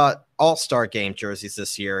All-Star game jerseys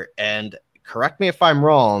this year. And correct me if I'm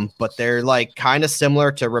wrong, but they're like kind of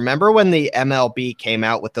similar to, remember when the MLB came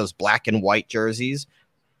out with those black and white jerseys?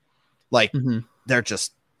 Like they're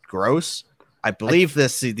just gross. I believe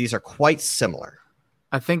these are quite similar.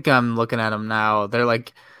 I think I'm looking at them now. They're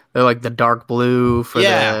like the dark blue for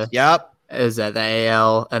is that the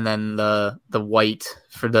AL, and then the white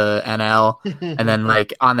for the NL, and then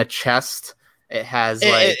like on the chest it has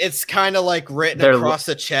it's kind of like written across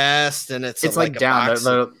the chest, and it's like down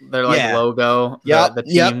they're like logo, the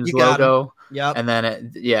team's logo. Yep. And then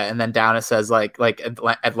and then down it says like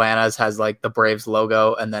Atlanta's has like the Braves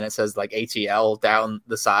logo, and then it says like ATL down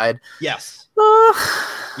the side. Yes.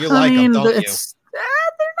 You like them, don't you?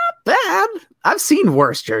 They're not bad. I've seen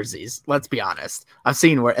worse jerseys. Let's be honest. I've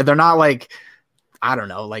seen where they're not like, I don't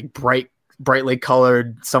know, like brightly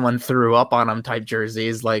colored, someone threw up on them type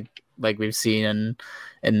jerseys, like we've seen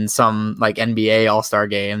in some like NBA All-Star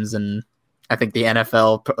games, and I think the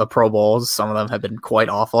NFL Pro Bowls, some of them have been quite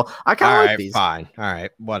awful. I kind of like these. Fine. All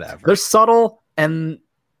right. Whatever. They're subtle and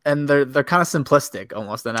they're kind of simplistic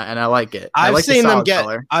almost, and I like it. I've like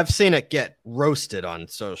seen it get roasted on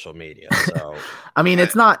social media. So I mean, they're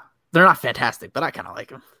not fantastic, but I kind of like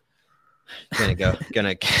them.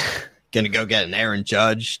 Gonna go get an Aaron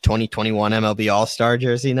Judge 2021 MLB All-Star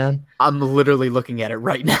jersey then? I'm literally looking at it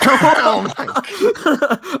right now. Oh my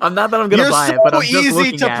God. I'm not that I'm gonna buy it, but I'm just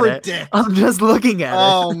looking at it. I'm just looking at it.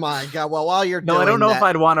 Oh my God. Well, while you're doing I don't know if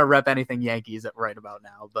I'd want to rep anything Yankees right about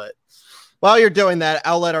now, but while you're doing that,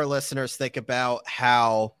 I'll let our listeners think about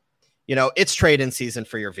how, it's trade-in season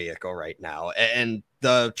for your vehicle right now. And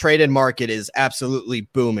the trade-in market is absolutely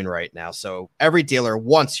booming right now. So every dealer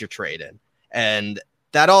wants your trade-in. And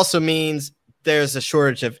that also means there's a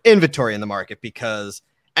shortage of inventory in the market because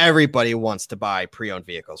everybody wants to buy pre-owned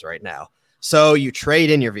vehicles right now. So you trade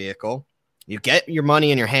in your vehicle, you get your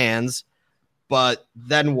money in your hands, but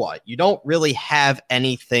then what? You don't really have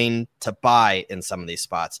anything to buy in some of these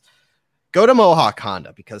spots. Go to Mohawk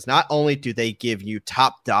Honda, because not only do they give you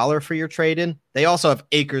top dollar for your trade-in, they also have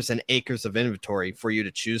acres and acres of inventory for you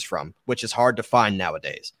to choose from, which is hard to find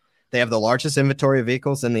nowadays. They have the largest inventory of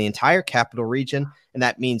vehicles in the entire capital region, and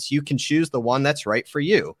that means you can choose the one that's right for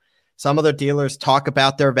you. Some other dealers talk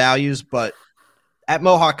about their values, but at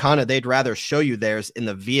Mohawk Honda, they'd rather show you theirs in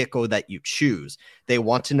the vehicle that you choose. They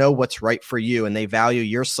want to know what's right for you, and they value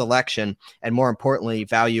your selection, and more importantly,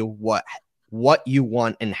 value what you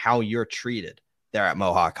want and how you're treated there at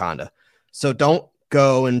Mohawk Honda. So don't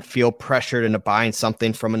go and feel pressured into buying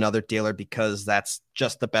something from another dealer because that's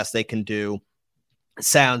just the best they can do.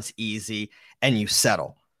 Sounds easy, and you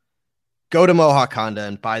settle. Go to Mohawk Honda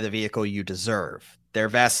and buy the vehicle you deserve. Their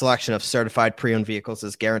vast selection of certified pre-owned vehicles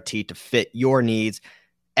is guaranteed to fit your needs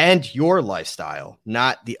and your lifestyle,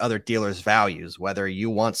 not the other dealer's values. Whether you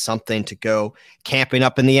want something to go camping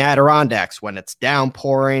up in the Adirondacks when it's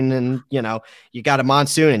downpouring and, you got a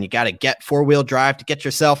monsoon and you got to get four-wheel drive to get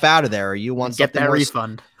yourself out of there, or you want get that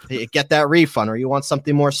refund. Get that refund, or you want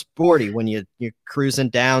something more sporty when you're cruising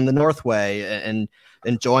down the Northway and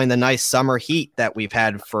enjoying the nice summer heat that we've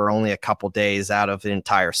had for only a couple days out of the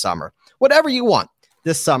entire summer. Whatever you want.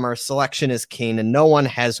 This summer, selection is king, and no one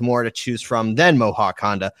has more to choose from than Mohawk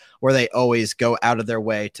Honda, where they always go out of their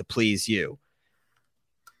way to please you.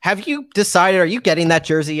 Have you decided, are you getting that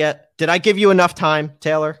jersey yet? Did I give you enough time,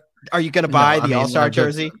 Taylor? Are you going to buy the All-Star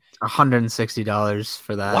jersey? $160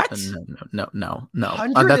 for that. What? No.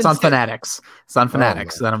 That's on Fanatics. It's on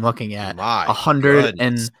Fanatics that I'm looking at.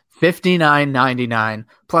 $159.99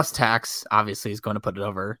 plus tax. Obviously, he's going to put it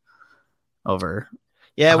over.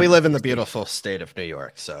 Yeah, we live in the beautiful state of New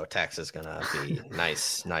York, so tax is gonna be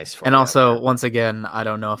nice for And you. also, once again, I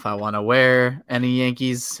don't know if I want to wear any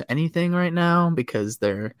Yankees anything right now because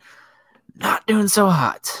they're not doing so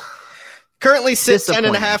hot. Currently sit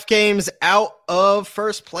 10.5 games out of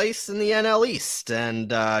first place in the NL East,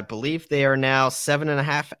 and I believe they are now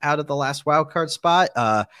 7.5 out of the last wildcard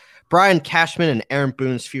spot. Brian Cashman and Aaron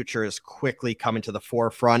Boone's future is quickly coming to the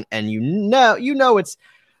forefront, and you know it's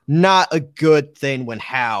not a good thing when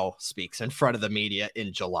Howe speaks in front of the media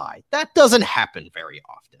in July. That doesn't happen very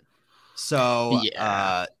often. So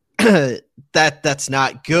that's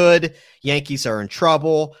not good. Yankees are in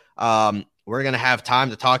trouble. We're going to have time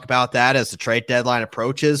to talk about that as the trade deadline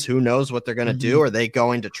approaches. Who knows what they're going to do? Are they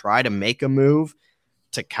going to try to make a move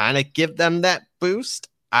to kind of give them that boost?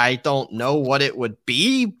 I don't know what it would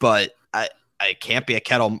be, but I can't be a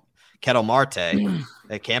Kettle Marte.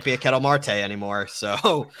 It can't be a Kettle Marte anymore.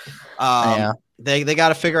 So they got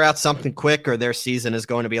to figure out something quick or their season is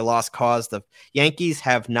going to be a lost cause. The Yankees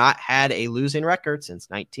have not had a losing record since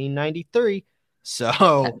 1993.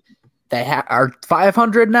 So they are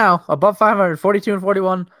 500 now, above 500,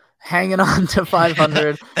 42-41, hanging on to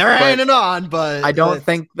 500. They're hanging on, but I don't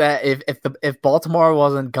think that if Baltimore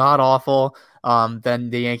wasn't god awful, then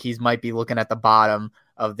the Yankees might be looking at the bottom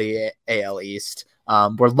of the AL East.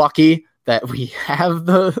 We're lucky that we have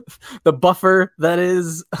the buffer that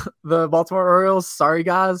is the Baltimore Orioles. Sorry,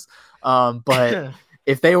 guys. But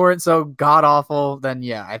if they weren't so god awful, then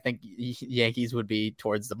yeah, I think Yankees would be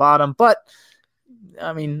towards the bottom. But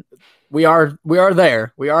I mean, we are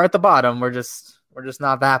there. We are at the bottom. We're just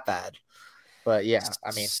not that bad. But yeah,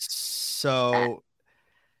 I mean, so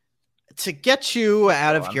to get you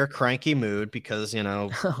out of your cranky mood, because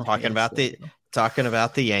talking about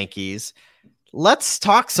the Yankees. Let's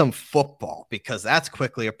talk some football because that's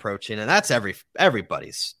quickly approaching, and that's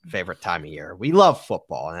everybody's favorite time of year. We love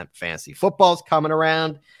football, and fantasy football's coming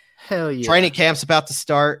around. Hell yeah! Training camp's about to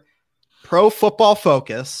start. Pro Football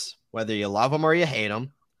Focus, whether you love them or you hate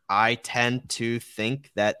them, I tend to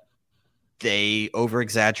think that they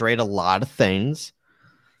over-exaggerate a lot of things.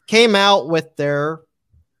 Came out with their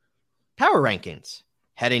power rankings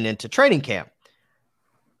heading into training camp.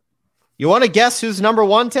 You want to guess who's number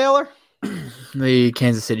one, Taylor? The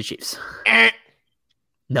Kansas City Chiefs.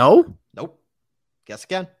 No? Nope. Guess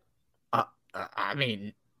again. I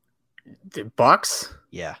mean, the Bucks?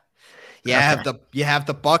 Yeah. You have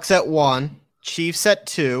the Bucks at 1, Chiefs at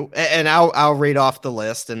 2, and I'll read off the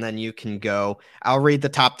list and then you can go. I'll read the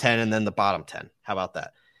top 10 and then the bottom 10. How about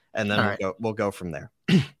that? And then we'll go from there.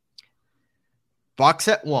 Bucks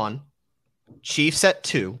at 1, Chiefs at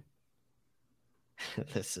 2.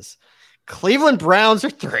 This is Cleveland Browns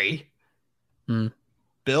are 3.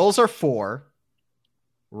 Bills are 4.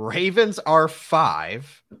 Ravens are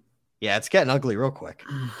 5. Yeah, it's getting ugly real quick.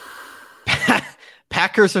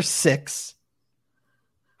 Packers are 6.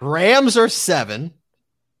 Rams are 7.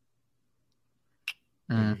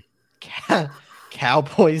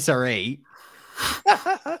 Cowboys are 8.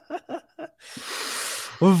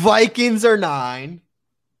 Vikings are 9.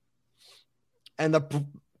 And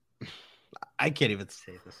I can't even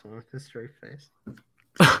say this one with a straight face.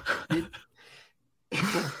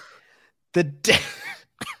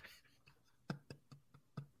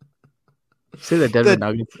 See the Denver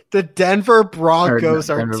Nuggets. The Denver Broncos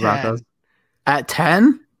are 10. Broncos. At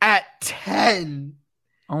 10? At 10.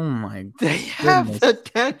 Oh my god. They have the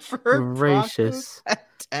Denver Broncos at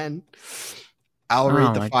 10. I'll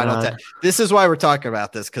read the final 10. This is why we're talking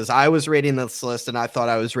about this, because I was reading this list and I thought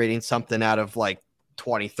I was reading something out of like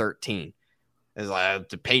 2013. It's like,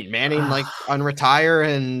 did Peyton Manning like unretire?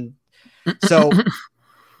 And so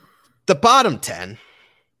the bottom 10,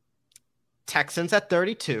 Texans at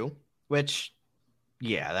 32, which,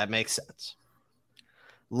 yeah, that makes sense.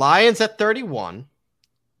 Lions at 31,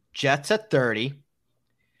 Jets at 30,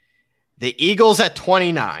 the Eagles at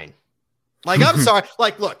 29. Like, I'm sorry.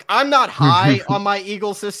 Like, look, I'm not high on my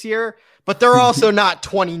Eagles this year, but they're also not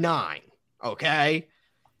 29. Okay.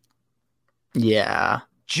 Yeah.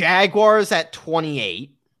 Jaguars at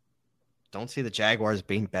 28. Don't see the Jaguars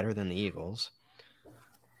being better than the Eagles.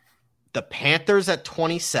 The Panthers at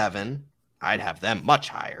 27. I'd have them much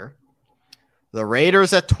higher. The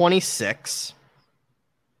Raiders at 26.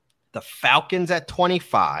 The Falcons at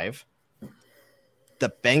 25.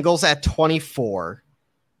 The Bengals at 24.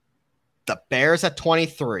 The Bears at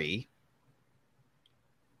 23.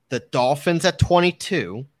 The Dolphins at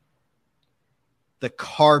 22. the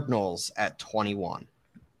Cardinals at 21.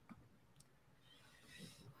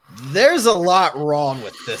 There's a lot wrong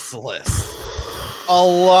with this list. A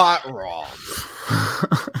lot wrong.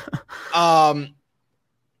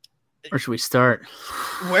 Where should we start?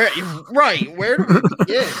 Where do we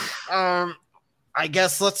begin? I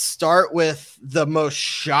guess let's start with the most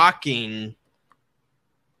shocking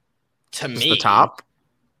to me. The top?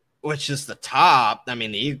 Which is the top. I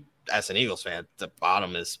mean, as an Eagles fan, the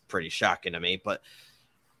bottom is pretty shocking to me. But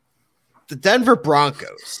the Denver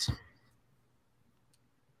Broncos,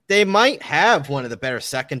 they might have one of the better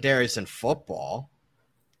secondaries in football.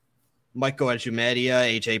 Michael Edgemedia,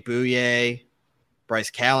 A.J. Bouye, Bryce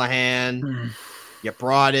Callahan. You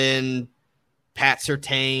brought in Pat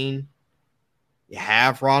Surtain. You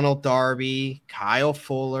have Ronald Darby, Kyle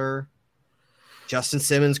Fuller, Justin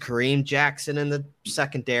Simmons, Kareem Jackson in the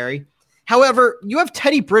secondary. However, you have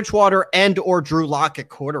Teddy Bridgewater and or Drew Lock at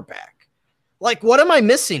quarterback. Like, what am I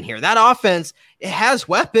missing here? That offense, it has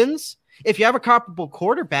weapons. If you have a comparable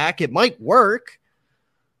quarterback, it might work.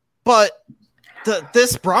 But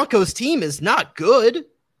this Broncos team is not good.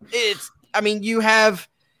 You have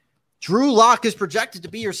Drew Lock is projected to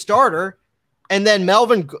be your starter. And then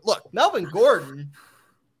Melvin Gordon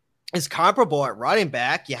is comparable at running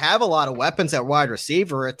back. You have a lot of weapons at wide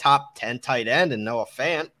receiver, a top 10 tight end and Noah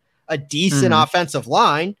Fant, a decent offensive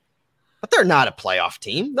line, but they're not a playoff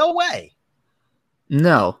team. No way.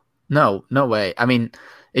 No way. I mean,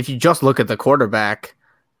 if you just look at the quarterback,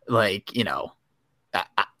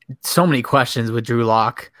 so many questions with Drew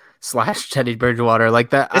Lock / Teddy Bridgewater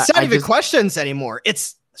like that. It's not even questions anymore.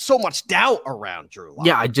 It's so much doubt around Drew Lock.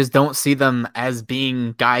 Yeah, I just don't see them as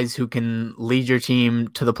being guys who can lead your team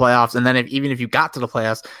to the playoffs. And then even if you got to the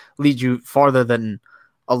playoffs, lead you farther than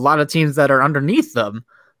a lot of teams that are underneath them.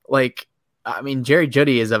 Jerry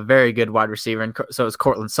Jeudy is a very good wide receiver, and so is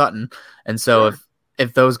Cortland Sutton. And so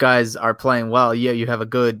if those guys are playing well, you have a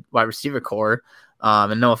good wide receiver core.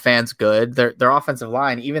 And Noah Fant's good. Their offensive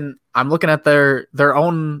line, even I'm looking at their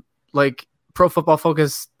own Pro Football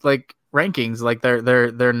Focus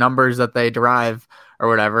rankings, their numbers that they derive or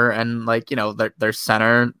whatever, and their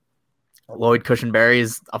center Lloyd Cushenberry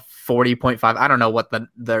is a 40.5. I don't know what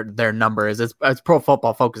their number is. It's Pro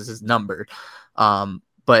Football Focus's number,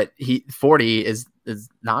 but 40 is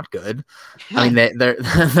not good. I mean,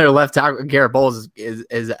 their left tackle Garrett Bowles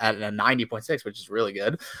is at a 90.6, which is really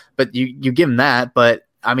good. But you give them that, but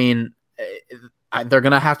I mean, they're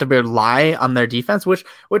going to have to rely on their defense, which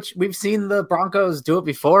we've seen the Broncos do it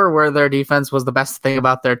before, where their defense was the best thing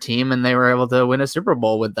about their team, and they were able to win a Super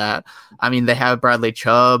Bowl with that. I mean, they have Bradley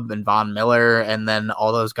Chubb and Von Miller, and then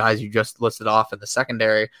all those guys you just listed off in the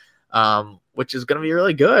secondary, which is going to be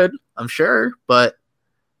really good, I'm sure. But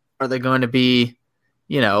are they going to be,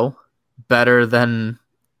 better than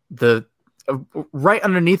the right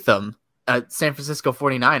underneath them? San Francisco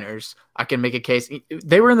 49ers, I can make a case.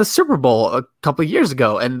 They were in the Super Bowl a couple of years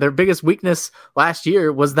ago, and their biggest weakness last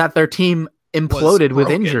year was that their team imploded with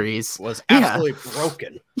injuries. Was absolutely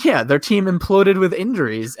broken. Yeah, their team imploded with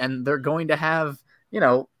injuries, and they're going to have,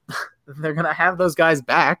 they're going to have those guys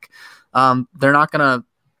back. They're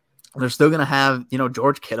still going to have,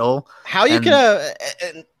 George Kittle. How you going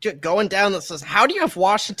to, going down this list, how do you have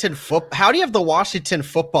the Washington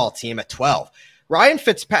football team at 12? Ryan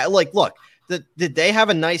Fitzpatrick, look, did they have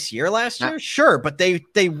a nice year last year? Sure, but they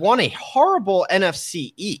won a horrible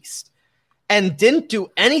NFC East and didn't do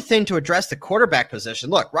anything to address the quarterback position.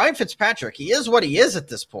 Look, Ryan Fitzpatrick, he is what he is at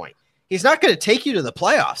this point. He's not going to take you to the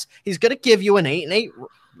playoffs. He's going to give you an 8-8.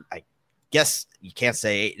 I guess you can't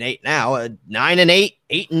say 8-8 now. A 9-8,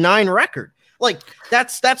 8-9 record.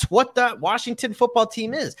 That's what the Washington football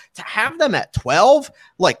team is. To have them at 12,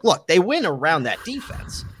 look, they win around that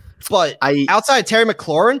defense. But outside Terry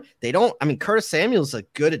McLaurin, they don't. I mean, Curtis Samuel's a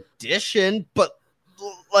good addition, but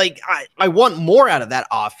I want more out of that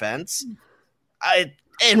offense.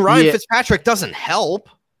 And Ryan Fitzpatrick doesn't help.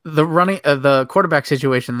 The quarterback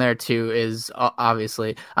situation there too is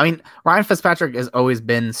obviously. I mean, Ryan Fitzpatrick has always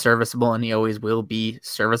been serviceable, and he always will be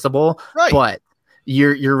serviceable. Right. But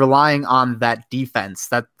you're relying on that defense.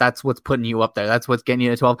 That's what's putting you up there. That's what's getting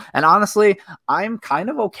you to 12. And honestly, I'm kind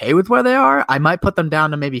of okay with where they are. I might put them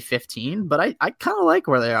down to maybe 15, but I kind of like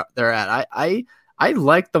where they're at. I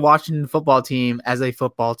like the Washington football team as a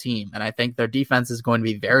football team, and I think their defense is going to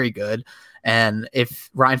be very good. And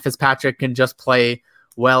if Ryan Fitzpatrick can just play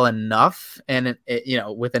well enough, and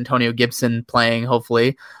with Antonio Gibson playing,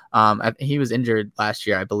 hopefully, he was injured last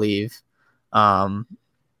year, I believe.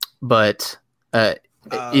 But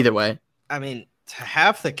either way, I mean, to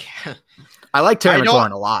have I like Terry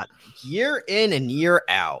McLaurin a lot. Year in and year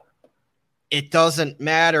out, it doesn't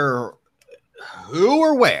matter who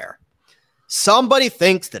or where somebody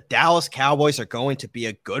thinks the Dallas Cowboys are going to be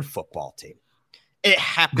a good football team. It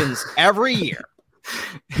happens every year.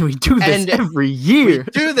 We do this every year.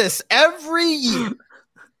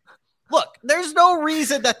 Look, there's no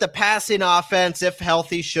reason that the passing offense, if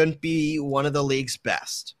healthy, shouldn't be one of the league's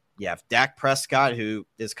best. You have Dak Prescott, who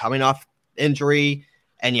is coming off injury,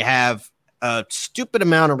 and you have a stupid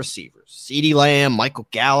amount of receivers. CeeDee Lamb, Michael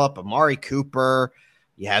Gallup, Amari Cooper.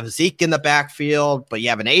 You have Zeke in the backfield, but you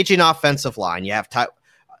have an aging offensive line. You have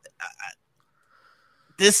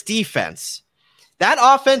this defense. That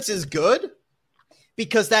offense is good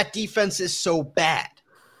because that defense is so bad.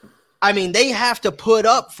 I mean, they have to put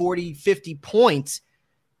up 40, 50 points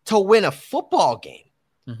to win a football game.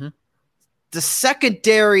 Mm-hmm. The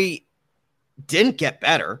secondary didn't get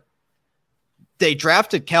better. They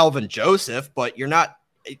drafted Calvin Joseph, but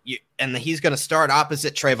and he's going to start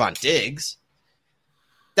opposite Trayvon Diggs.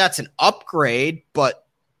 That's an upgrade, but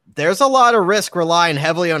there's a lot of risk relying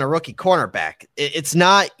heavily on a rookie cornerback. It's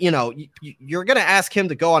not, you're going to ask him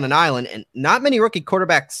to go on an island, and not many rookie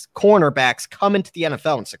cornerbacks come into the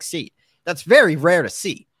NFL and succeed. That's very rare to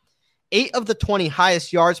see. 8 of the 20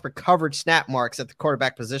 highest yards per coverage snap marks at the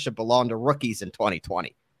quarterback position belong to rookies in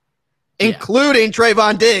 2020, including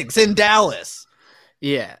Trayvon Diggs in Dallas.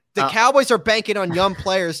 Yeah. The Cowboys are banking on young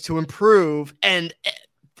players to improve, and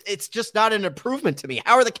it's just not an improvement to me.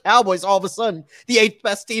 How are the Cowboys all of a sudden the 8th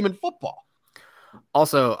best team in football?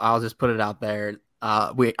 Also, I'll just put it out there.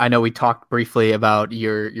 I know we talked briefly about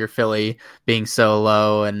your Philly being so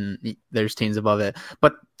low and there's teams above it,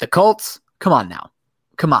 but the Colts, come on now.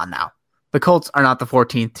 The Colts are not the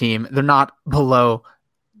 14th team. They're not below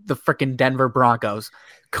the freaking Denver Broncos.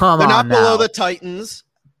 They're not below the Titans.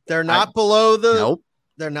 They're not below the. Nope.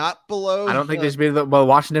 They're not below. I don't think they should be the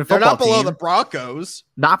Washington football team. They're not below the Broncos.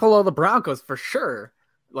 Not below the Broncos for sure.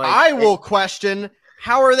 I will question,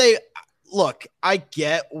 how are they? Look, I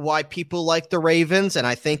get why people like the Ravens, and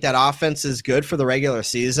I think that offense is good for the regular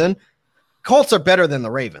season. Colts are better than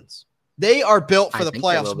the Ravens. They are built for the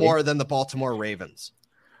playoffs more than the Baltimore Ravens.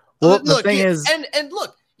 Well, the thing is, and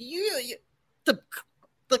look, the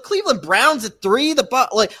Cleveland Browns at 3.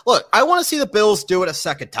 Look, I want to see the Bills do it a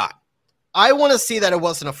second time. I want to see that it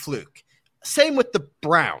wasn't a fluke. Same with the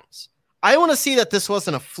Browns. I want to see that this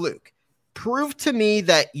wasn't a fluke. Prove to me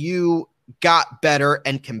that you got better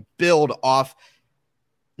and can build off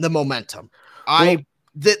the momentum.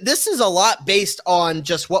 This is a lot based on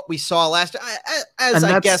just what we saw last year, as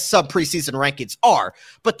I guess some preseason rankings are.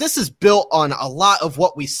 But this is built on a lot of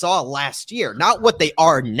what we saw last year, not what they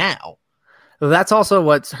are now. That's also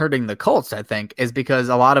what's hurting the Colts, I think, is because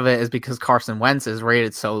a lot of it is because Carson Wentz is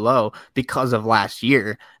rated so low because of last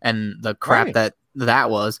year and the crap that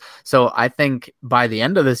was. So I think by the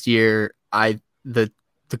end of this year, the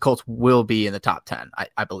Colts will be in the top 10.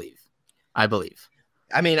 I believe. I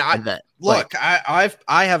mean, I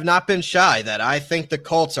have not been shy that I think the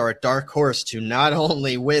Colts are a dark horse to not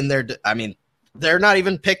only win they're not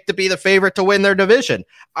even picked to be the favorite to win their division.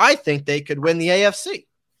 I think they could win the AFC.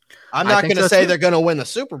 I'm not going to say they're going to win the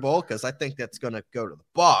Super Bowl because I think that's going to go to the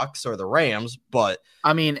Bucs or the Rams. But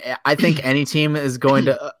I mean, I think any team is going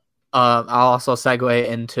to. I'll also segue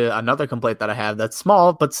into another complaint that I have that's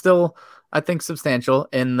small, but still, I think substantial.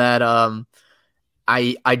 In that,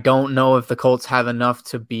 I don't know if the Colts have enough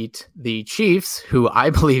to beat the Chiefs, who I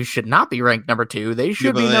believe should not be ranked number 2. They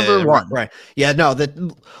should be number 1. Right? Yeah. No.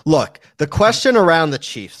 Look, the question around the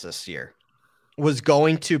Chiefs this year was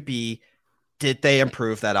going to be, did they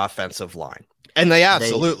improve that offensive line? And they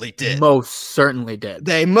absolutely did. Most certainly did.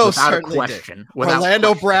 They most certainly did.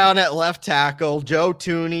 Orlando Brown at left tackle, Joe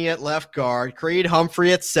Thuney at left guard, Creed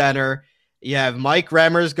Humphrey at center. You have Mike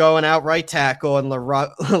Remmers going out right tackle and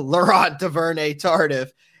Laurent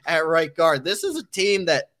Duvernay-Tardif at right guard. This is a team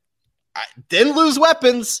that didn't lose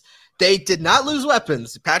weapons. They did not lose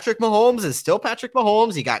weapons. Patrick Mahomes is still Patrick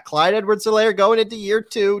Mahomes. He got Clyde Edwards-Helaire going into year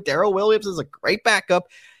 2. Darrell Williams is a great backup.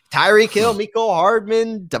 Tyreek Hill, Mecole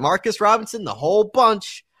Hardman, Demarcus Robinson, the whole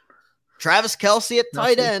bunch. Travis Kelce at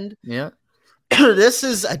tight end. Yeah. This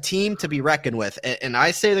is a team to be reckoned with. And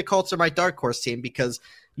I say the Colts are my dark horse team because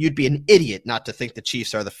you'd be an idiot not to think the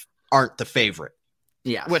Chiefs aren't the favorite.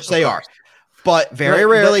 Yeah. Which they are. But very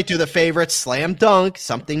rarely do the favorites slam dunk.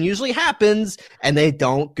 Something usually happens, and they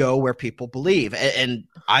don't go where people believe. And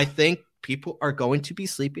I think people are going to be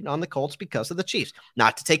sleeping on the Colts because of the Chiefs.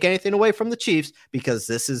 Not to take anything away from the Chiefs, because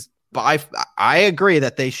this is I agree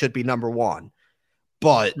that they should be number 1.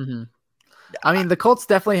 But I mean, the Colts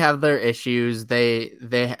definitely have their issues.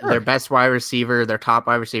 Their best wide receiver, their top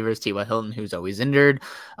wide receiver is T.Y. Hilton, who's always injured,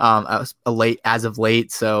 as of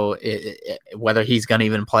late. So whether he's going to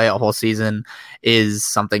even play a whole season is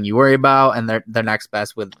something you worry about. And their next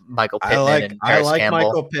best with Michael Pittman and Paris Campbell.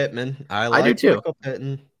 Michael Pittman. I do too. Michael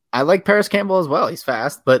Pittman. I like Paris Campbell as well. He's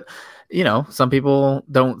fast, but some people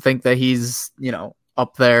don't think that he's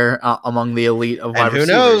up there among the elite of wide receivers.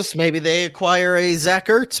 Who knows? Maybe they acquire a Zach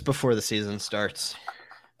Ertz before the season starts.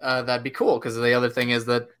 That'd be cool because the other thing is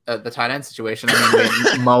that the tight end situation.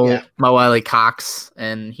 I mean, Mo Wiley Cox,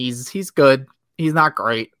 and he's good. He's not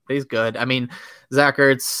great, but he's good. I mean, Zach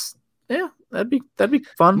Ertz, yeah, that'd be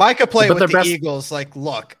fun. Micah play with the Eagles. Like,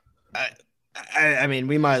 look, I mean,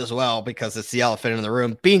 we might as well because it's the elephant in the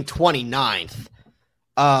room. Being 29th,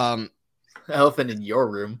 elephant in your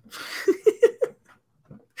room.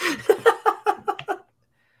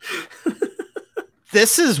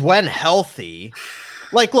 This is when healthy.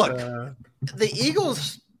 Like, look, the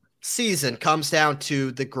Eagles' season comes down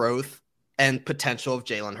to the growth and potential of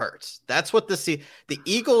Jalen Hurts. That's what the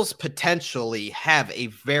Eagles potentially have a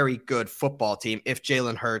very good football team if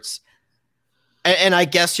Jalen Hurts. And I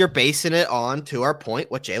guess you're basing it on, to our point,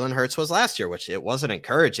 what Jalen Hurts was last year, which it wasn't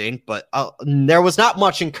encouraging, but there was not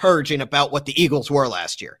much encouraging about what the Eagles were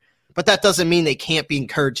last year. But that doesn't mean they can't be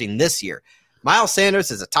encouraging this year. Miles Sanders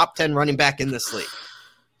is a top 10 running back in this league.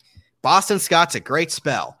 Boston Scott's a great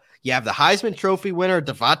spell. You have the Heisman Trophy winner,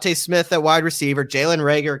 Devontae Smith at wide receiver, Jalen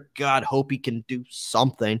Reagor. God, hope he can do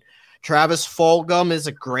something. Travis Fulgham is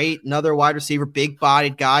another wide receiver,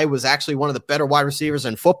 big-bodied guy, was actually one of the better wide receivers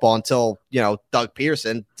in football until, Doug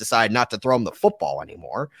Peterson decided not to throw him the football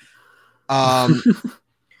anymore.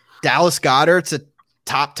 Dallas Goedert's a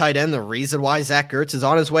top tight end. The reason why Zach Ertz is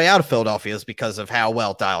on his way out of Philadelphia is because of how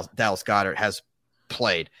well Dallas Goedert has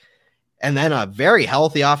played. And then a very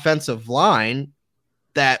healthy offensive line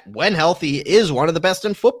that, when healthy, is one of the best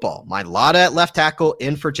in football. Mailata at left tackle,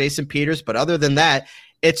 in for Jason Peters. But other than that,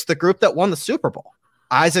 it's the group that won the Super Bowl.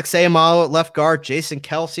 Isaac Seumalo at left guard, Jason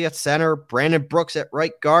Kelce at center, Brandon Brooks at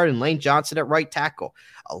right guard, and Lane Johnson at right tackle.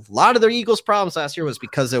 A lot of the Eagles' problems last year was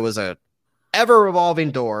because it was a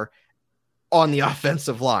ever-revolving door on the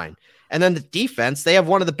offensive line. And then the defense, they have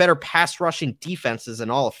one of the better pass rushing defenses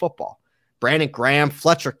in all of football. Brandon Graham,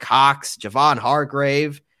 Fletcher Cox, Javon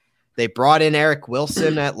Hargrave. They brought in Eric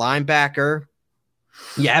Wilson at linebacker.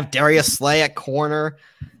 You have Darius Slay at corner.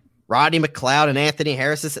 Rodney McLeod and Anthony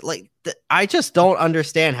Harris. I just don't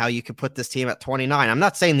understand how you could put this team at 29. I'm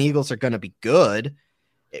not saying the Eagles are going to be good.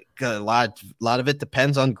 A lot of it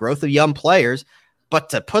depends on growth of young players. But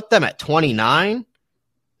to put them at 29,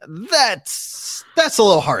 that's a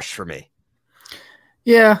little harsh for me.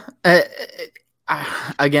 Yeah.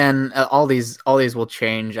 Again, all these will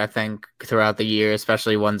change, I think, throughout the year,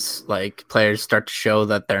 especially once players start to show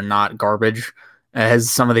that they're not garbage, as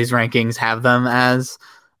some of these rankings have them as.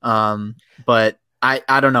 But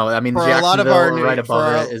I don't know. I mean, for a lot of our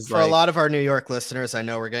a lot of our New York listeners, I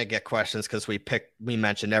know we're gonna get questions because we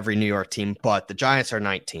mentioned every New York team, but the Giants are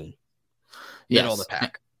 19, middle of the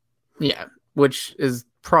pack. Yeah, which is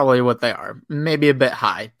probably what they are. Maybe a bit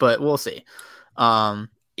high, but we'll see.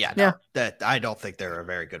 That I don't think they're a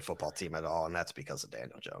very good football team at all, and that's because of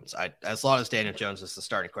Daniel Jones. As long as Daniel Jones is the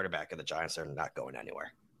starting quarterback of the Giants, they're not going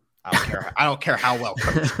anywhere. I don't care how well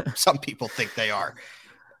coached some people think they are.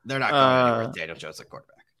 They're not going anywhere with Daniel Jones at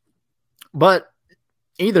quarterback. But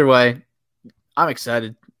either way, I'm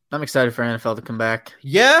excited. I'm excited for NFL to come back.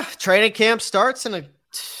 Yeah, training camp starts in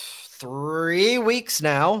 3 weeks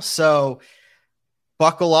now, so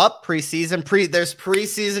buckle up. There's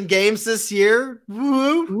preseason games this year.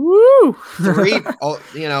 Woo!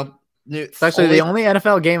 It's actually the only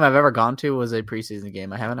NFL game I've ever gone to was a preseason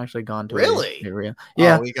game. I haven't actually gone to really.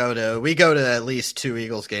 Yeah, we go to at least 2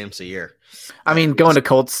 Eagles games a year. I mean, going to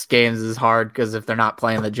Colts games is hard because if they're not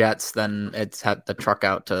playing the Jets, then it's had the truck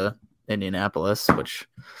out to Indianapolis, which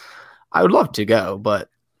I would love to go, but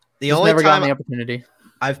never gotten the opportunity.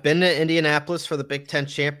 I've been to Indianapolis for the Big Ten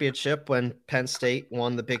championship when Penn State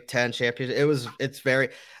won the Big Ten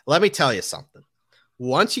championship. Let me tell you something.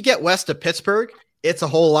 Once you get west of Pittsburgh, it's a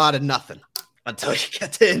whole lot of nothing until you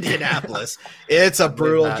get to Indianapolis. It's a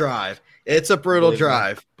brutal drive.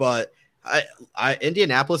 But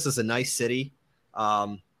Indianapolis is a nice city.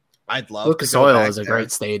 I'd love Lucas Oil is a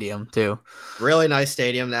great stadium too. Really nice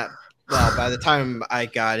stadium. By the time I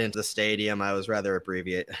got into the stadium, I was rather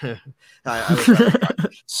abbreviated.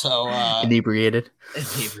 Inebriated.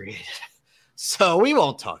 So we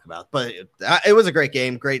won't talk about it, but it was a great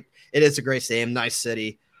game. It is a great stadium. Nice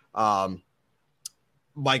city. I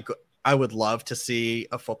would love to see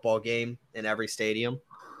a football game in every stadium.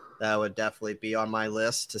 That would definitely be on my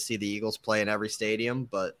list to see the Eagles play in every stadium.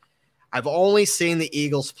 But I've only seen the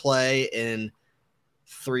Eagles play in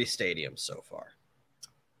 3 stadiums so far.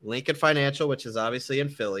 Lincoln Financial, which is obviously in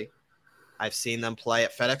Philly. I've seen them play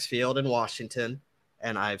at FedEx Field in Washington,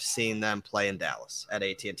 and I've seen them play in Dallas at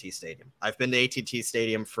AT&T Stadium. I've been to AT&T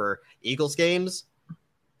Stadium for Eagles games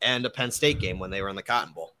and a Penn State game when they were in the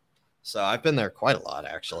Cotton Bowl. So I've been there quite a lot,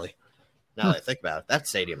 actually. Now that I think about it, that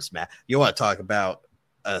stadium's mad. You want to talk about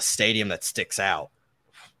a stadium that sticks out.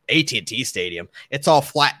 AT&T Stadium, it's all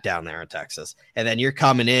flat down there in Texas. And then you're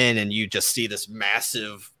coming in and you just see this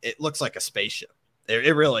massive, it looks like a spaceship.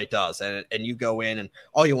 It really does. And you go in and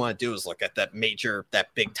all you want to do is look at that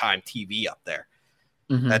big time TV up there.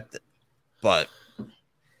 Mm-hmm. But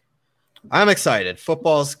I'm excited.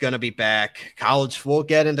 Football's going to be back. We'll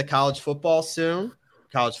get into college football soon.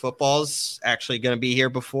 College football's actually going to be here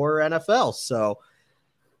before NFL. So,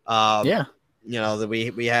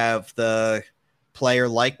 we have the player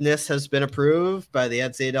likeness has been approved by the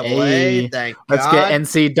NCAA. Hey, thank let's God. get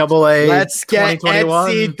NCAA. Let's get 2021.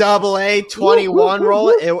 NCAA 21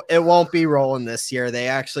 rolling. It won't be rolling this year. They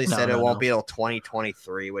actually said it won't be until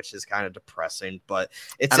 2023, which is kind of depressing, but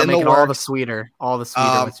it's in the works. All the sweeter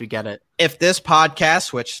once we get it. If this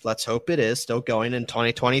podcast, which let's hope it is still going in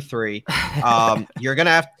 2023, I'm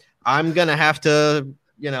gonna have to,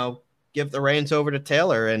 give the reins over to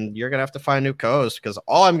Taylor, and you're gonna have to find new co-hosts because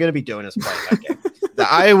all I'm gonna be doing is playing that game.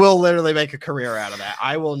 I will literally make a career out of that.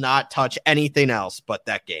 I will not touch anything else but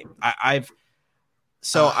that game.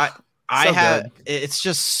 It's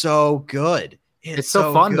just so good. It's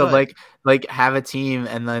so fun to like have a team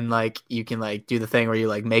and then like you can like do the thing where you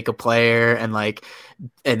like make a player and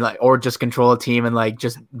or just control a team and like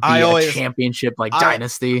just be a championship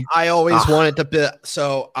dynasty. I always wanted to be,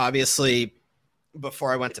 so obviously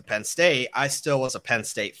before I went to Penn State, I still was a Penn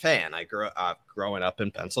State fan. I grew up growing up in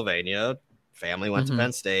Pennsylvania. Family went to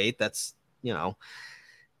Penn State. That's,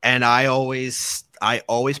 and I always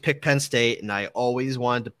picked Penn State, and I always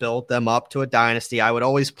wanted to build them up to a dynasty. I would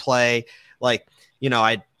always play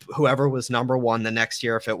whoever was number one the next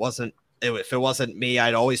year. If it wasn't me,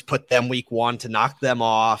 I'd always put them week 1 to knock them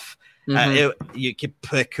off. You could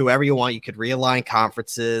pick whoever you want. You could realign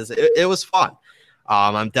conferences. It was fun.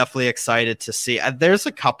 I'm definitely excited to see. There's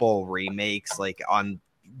a couple remakes on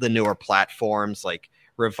the newer platforms,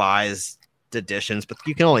 revised editions, but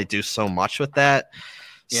you can only do so much with that.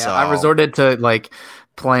 Yeah, so I resorted to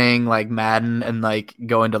playing Madden and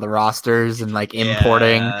going to the rosters and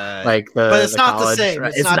importing but it's not the same.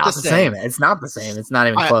 It's not the same. It's not the same. It's not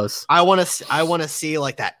even close. I want to see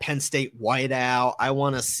that Penn State whiteout. I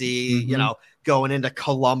want to see going into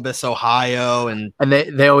Columbus, Ohio, and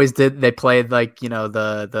they always did. They played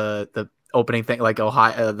the opening thing,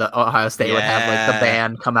 Ohio. The Ohio State would have the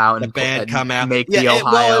band come out and make the Ohio.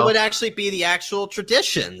 Well, it would actually be the actual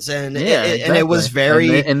traditions, and it was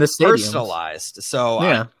very in the personalized. So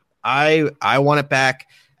I want it back.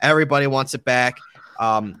 Everybody wants it back.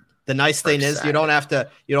 The nice thing is you don't have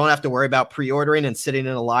to worry about pre-ordering and sitting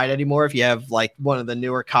in a line anymore. If you have one of the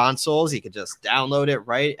newer consoles, you could just download it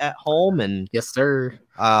right at home. And yes, sir.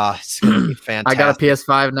 It's gonna be fantastic. I got a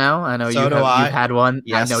PS5 now. I know you've had one.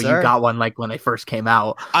 Yes, I know you got one when they first came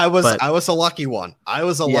out. I was a lucky one.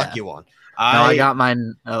 Lucky one. I got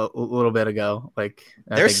mine a little bit ago. I think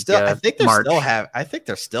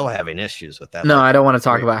they're still having issues with that. No, I don't want to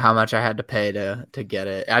talk about how much I had to pay to get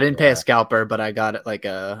it. I didn't pay a scalper, but I got it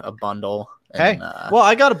a bundle. Hey, well,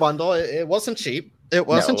 I got a bundle. It wasn't cheap. It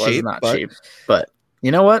wasn't cheap. But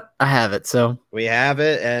you know what? I have it. So we have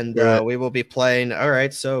it, and we will be playing. All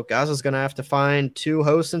right, so Gaza's going to have to find 2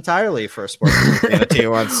 hosts entirely for a sports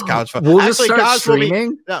T1's college football. We'll just start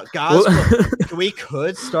streaming. We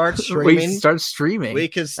could start streaming. We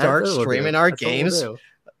could start streaming our games.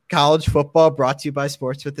 College football brought to you by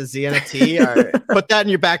Sports with a Z and a T. Put that in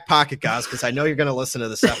your back pocket, guys, because I know you're going to listen to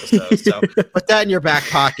this episode. So put that in your back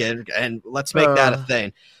pocket, and let's make that a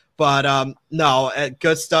thing. But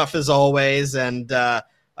good stuff as always, and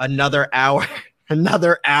another hour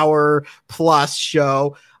plus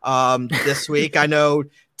show this week. I know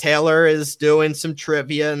Taylor is doing some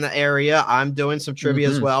trivia in the area. I'm doing some trivia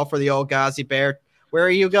as well for the old Ghazi Bear. Where are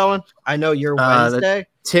you going? I know you're Wednesday.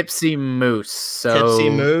 Tipsy Moose.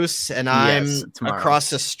 And I'm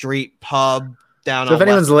across the street pub down. So if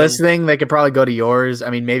anyone's listening, they could probably go to yours. I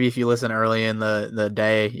mean, maybe if you listen early in the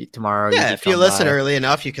day tomorrow. Yeah, if you listen early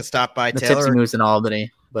enough, you can stop by the Taylor. Tipsy Moose in Albany.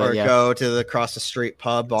 Or go to the across the street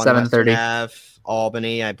pub on 7:30 Ave,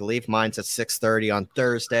 Albany. I believe mine's at 6:30 on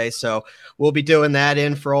Thursday. So we'll be doing that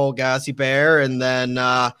in for old Ghazi Bear. And then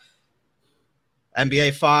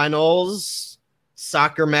NBA Finals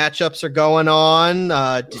soccer matchups are going on.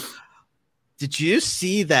 Did you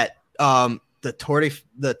see that the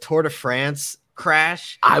Tour de France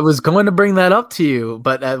crash? I was going to bring that up to you,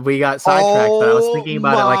 but we got sidetracked. But I was thinking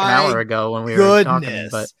about it like an hour ago when we were talking.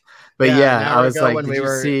 But yeah, I was like, did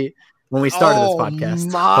you see when we started this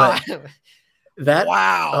podcast? But that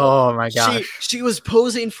wow! Oh my gosh, she was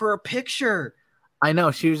posing for a picture. I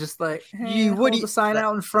know, she was just like, hey, you hold the sign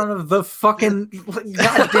out in front of the fucking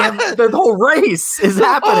goddamn the whole race is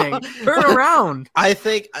happening. Turn around. I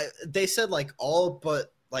think they said like all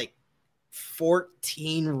but like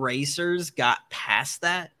 14 racers got past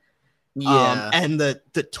that. Yeah, and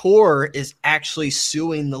the tour is actually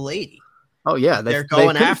suing the lady. Oh yeah, they're going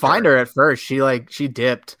couldn't after find her at first. She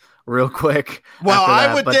dipped real quick. Well,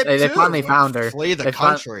 I would dip too. They finally found her. Flee the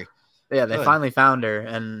country. Yeah, they finally found her,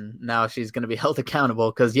 and now she's going to be held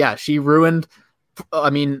accountable because, yeah, she ruined. I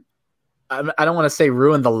mean, I don't want to say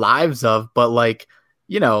ruined the lives of, but like,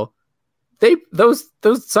 you know, those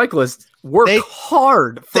cyclists work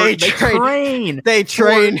hard. They train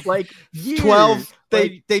like years. 12.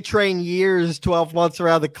 They train years, 12 months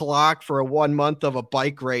around the clock for a 1 month of a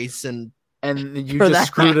bike race, and you just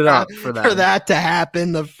screwed it up for that to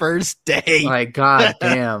happen the first day. Like, god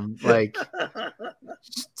damn, like.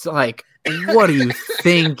 It's like, what are you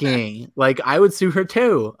thinking? Like, I would sue her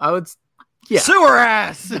too. Sue her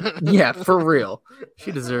ass. Yeah, for real.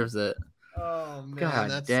 She deserves it. Oh man,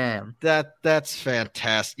 god damn. That's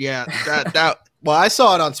fantastic. Yeah, that. Well, I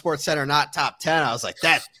saw it on SportsCenter, not Top 10. I was like,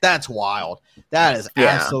 that's wild. That is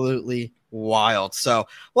absolutely wild. So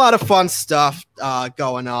a lot of fun stuff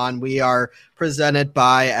going on. We are presented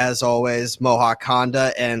by, as always, Mohawk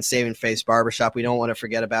Honda and Saving Face Barbershop. We don't want to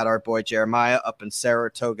forget about our boy Jeremiah up in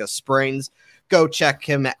Saratoga Springs. Go check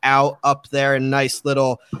him out up there in nice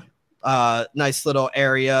little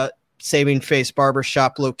area. Saving Face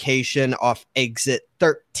Barbershop location off exit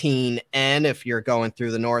 13N. If you're going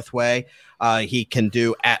through the Northway, he can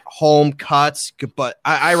do at home cuts, but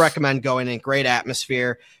I recommend going in. Great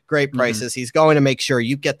atmosphere, great prices. He's going to make sure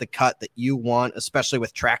you get the cut that you want, especially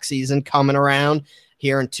with track season coming around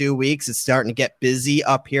here in 2 weeks. It's starting to get busy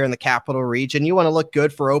up here in the capital region. You want to look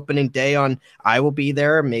good for opening day I will be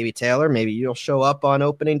there. Maybe Taylor, maybe you'll show up on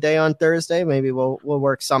opening day on Thursday. Maybe we'll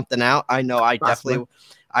work something out. I know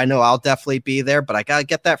I'll definitely be there, but I got to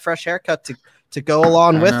get that fresh haircut to go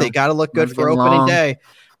along with it. Got to look good for opening day.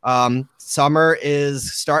 Summer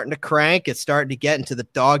is starting to crank. It's starting to get into the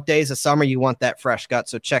dog days of summer. You want that fresh cut.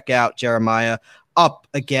 So check out Jeremiah up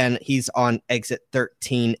again. He's on exit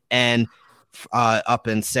 13N up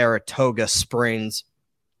in Saratoga Springs.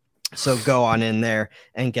 So go on in there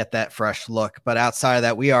and get that fresh look. But outside of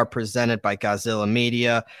that, we are presented by Godzilla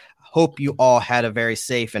Media. Hope you all had a very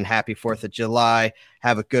safe and happy 4th of July.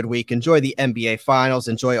 Have a good week. Enjoy the NBA Finals.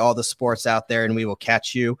 Enjoy all the sports out there, and we will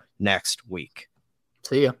catch you next week.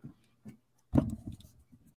 See ya.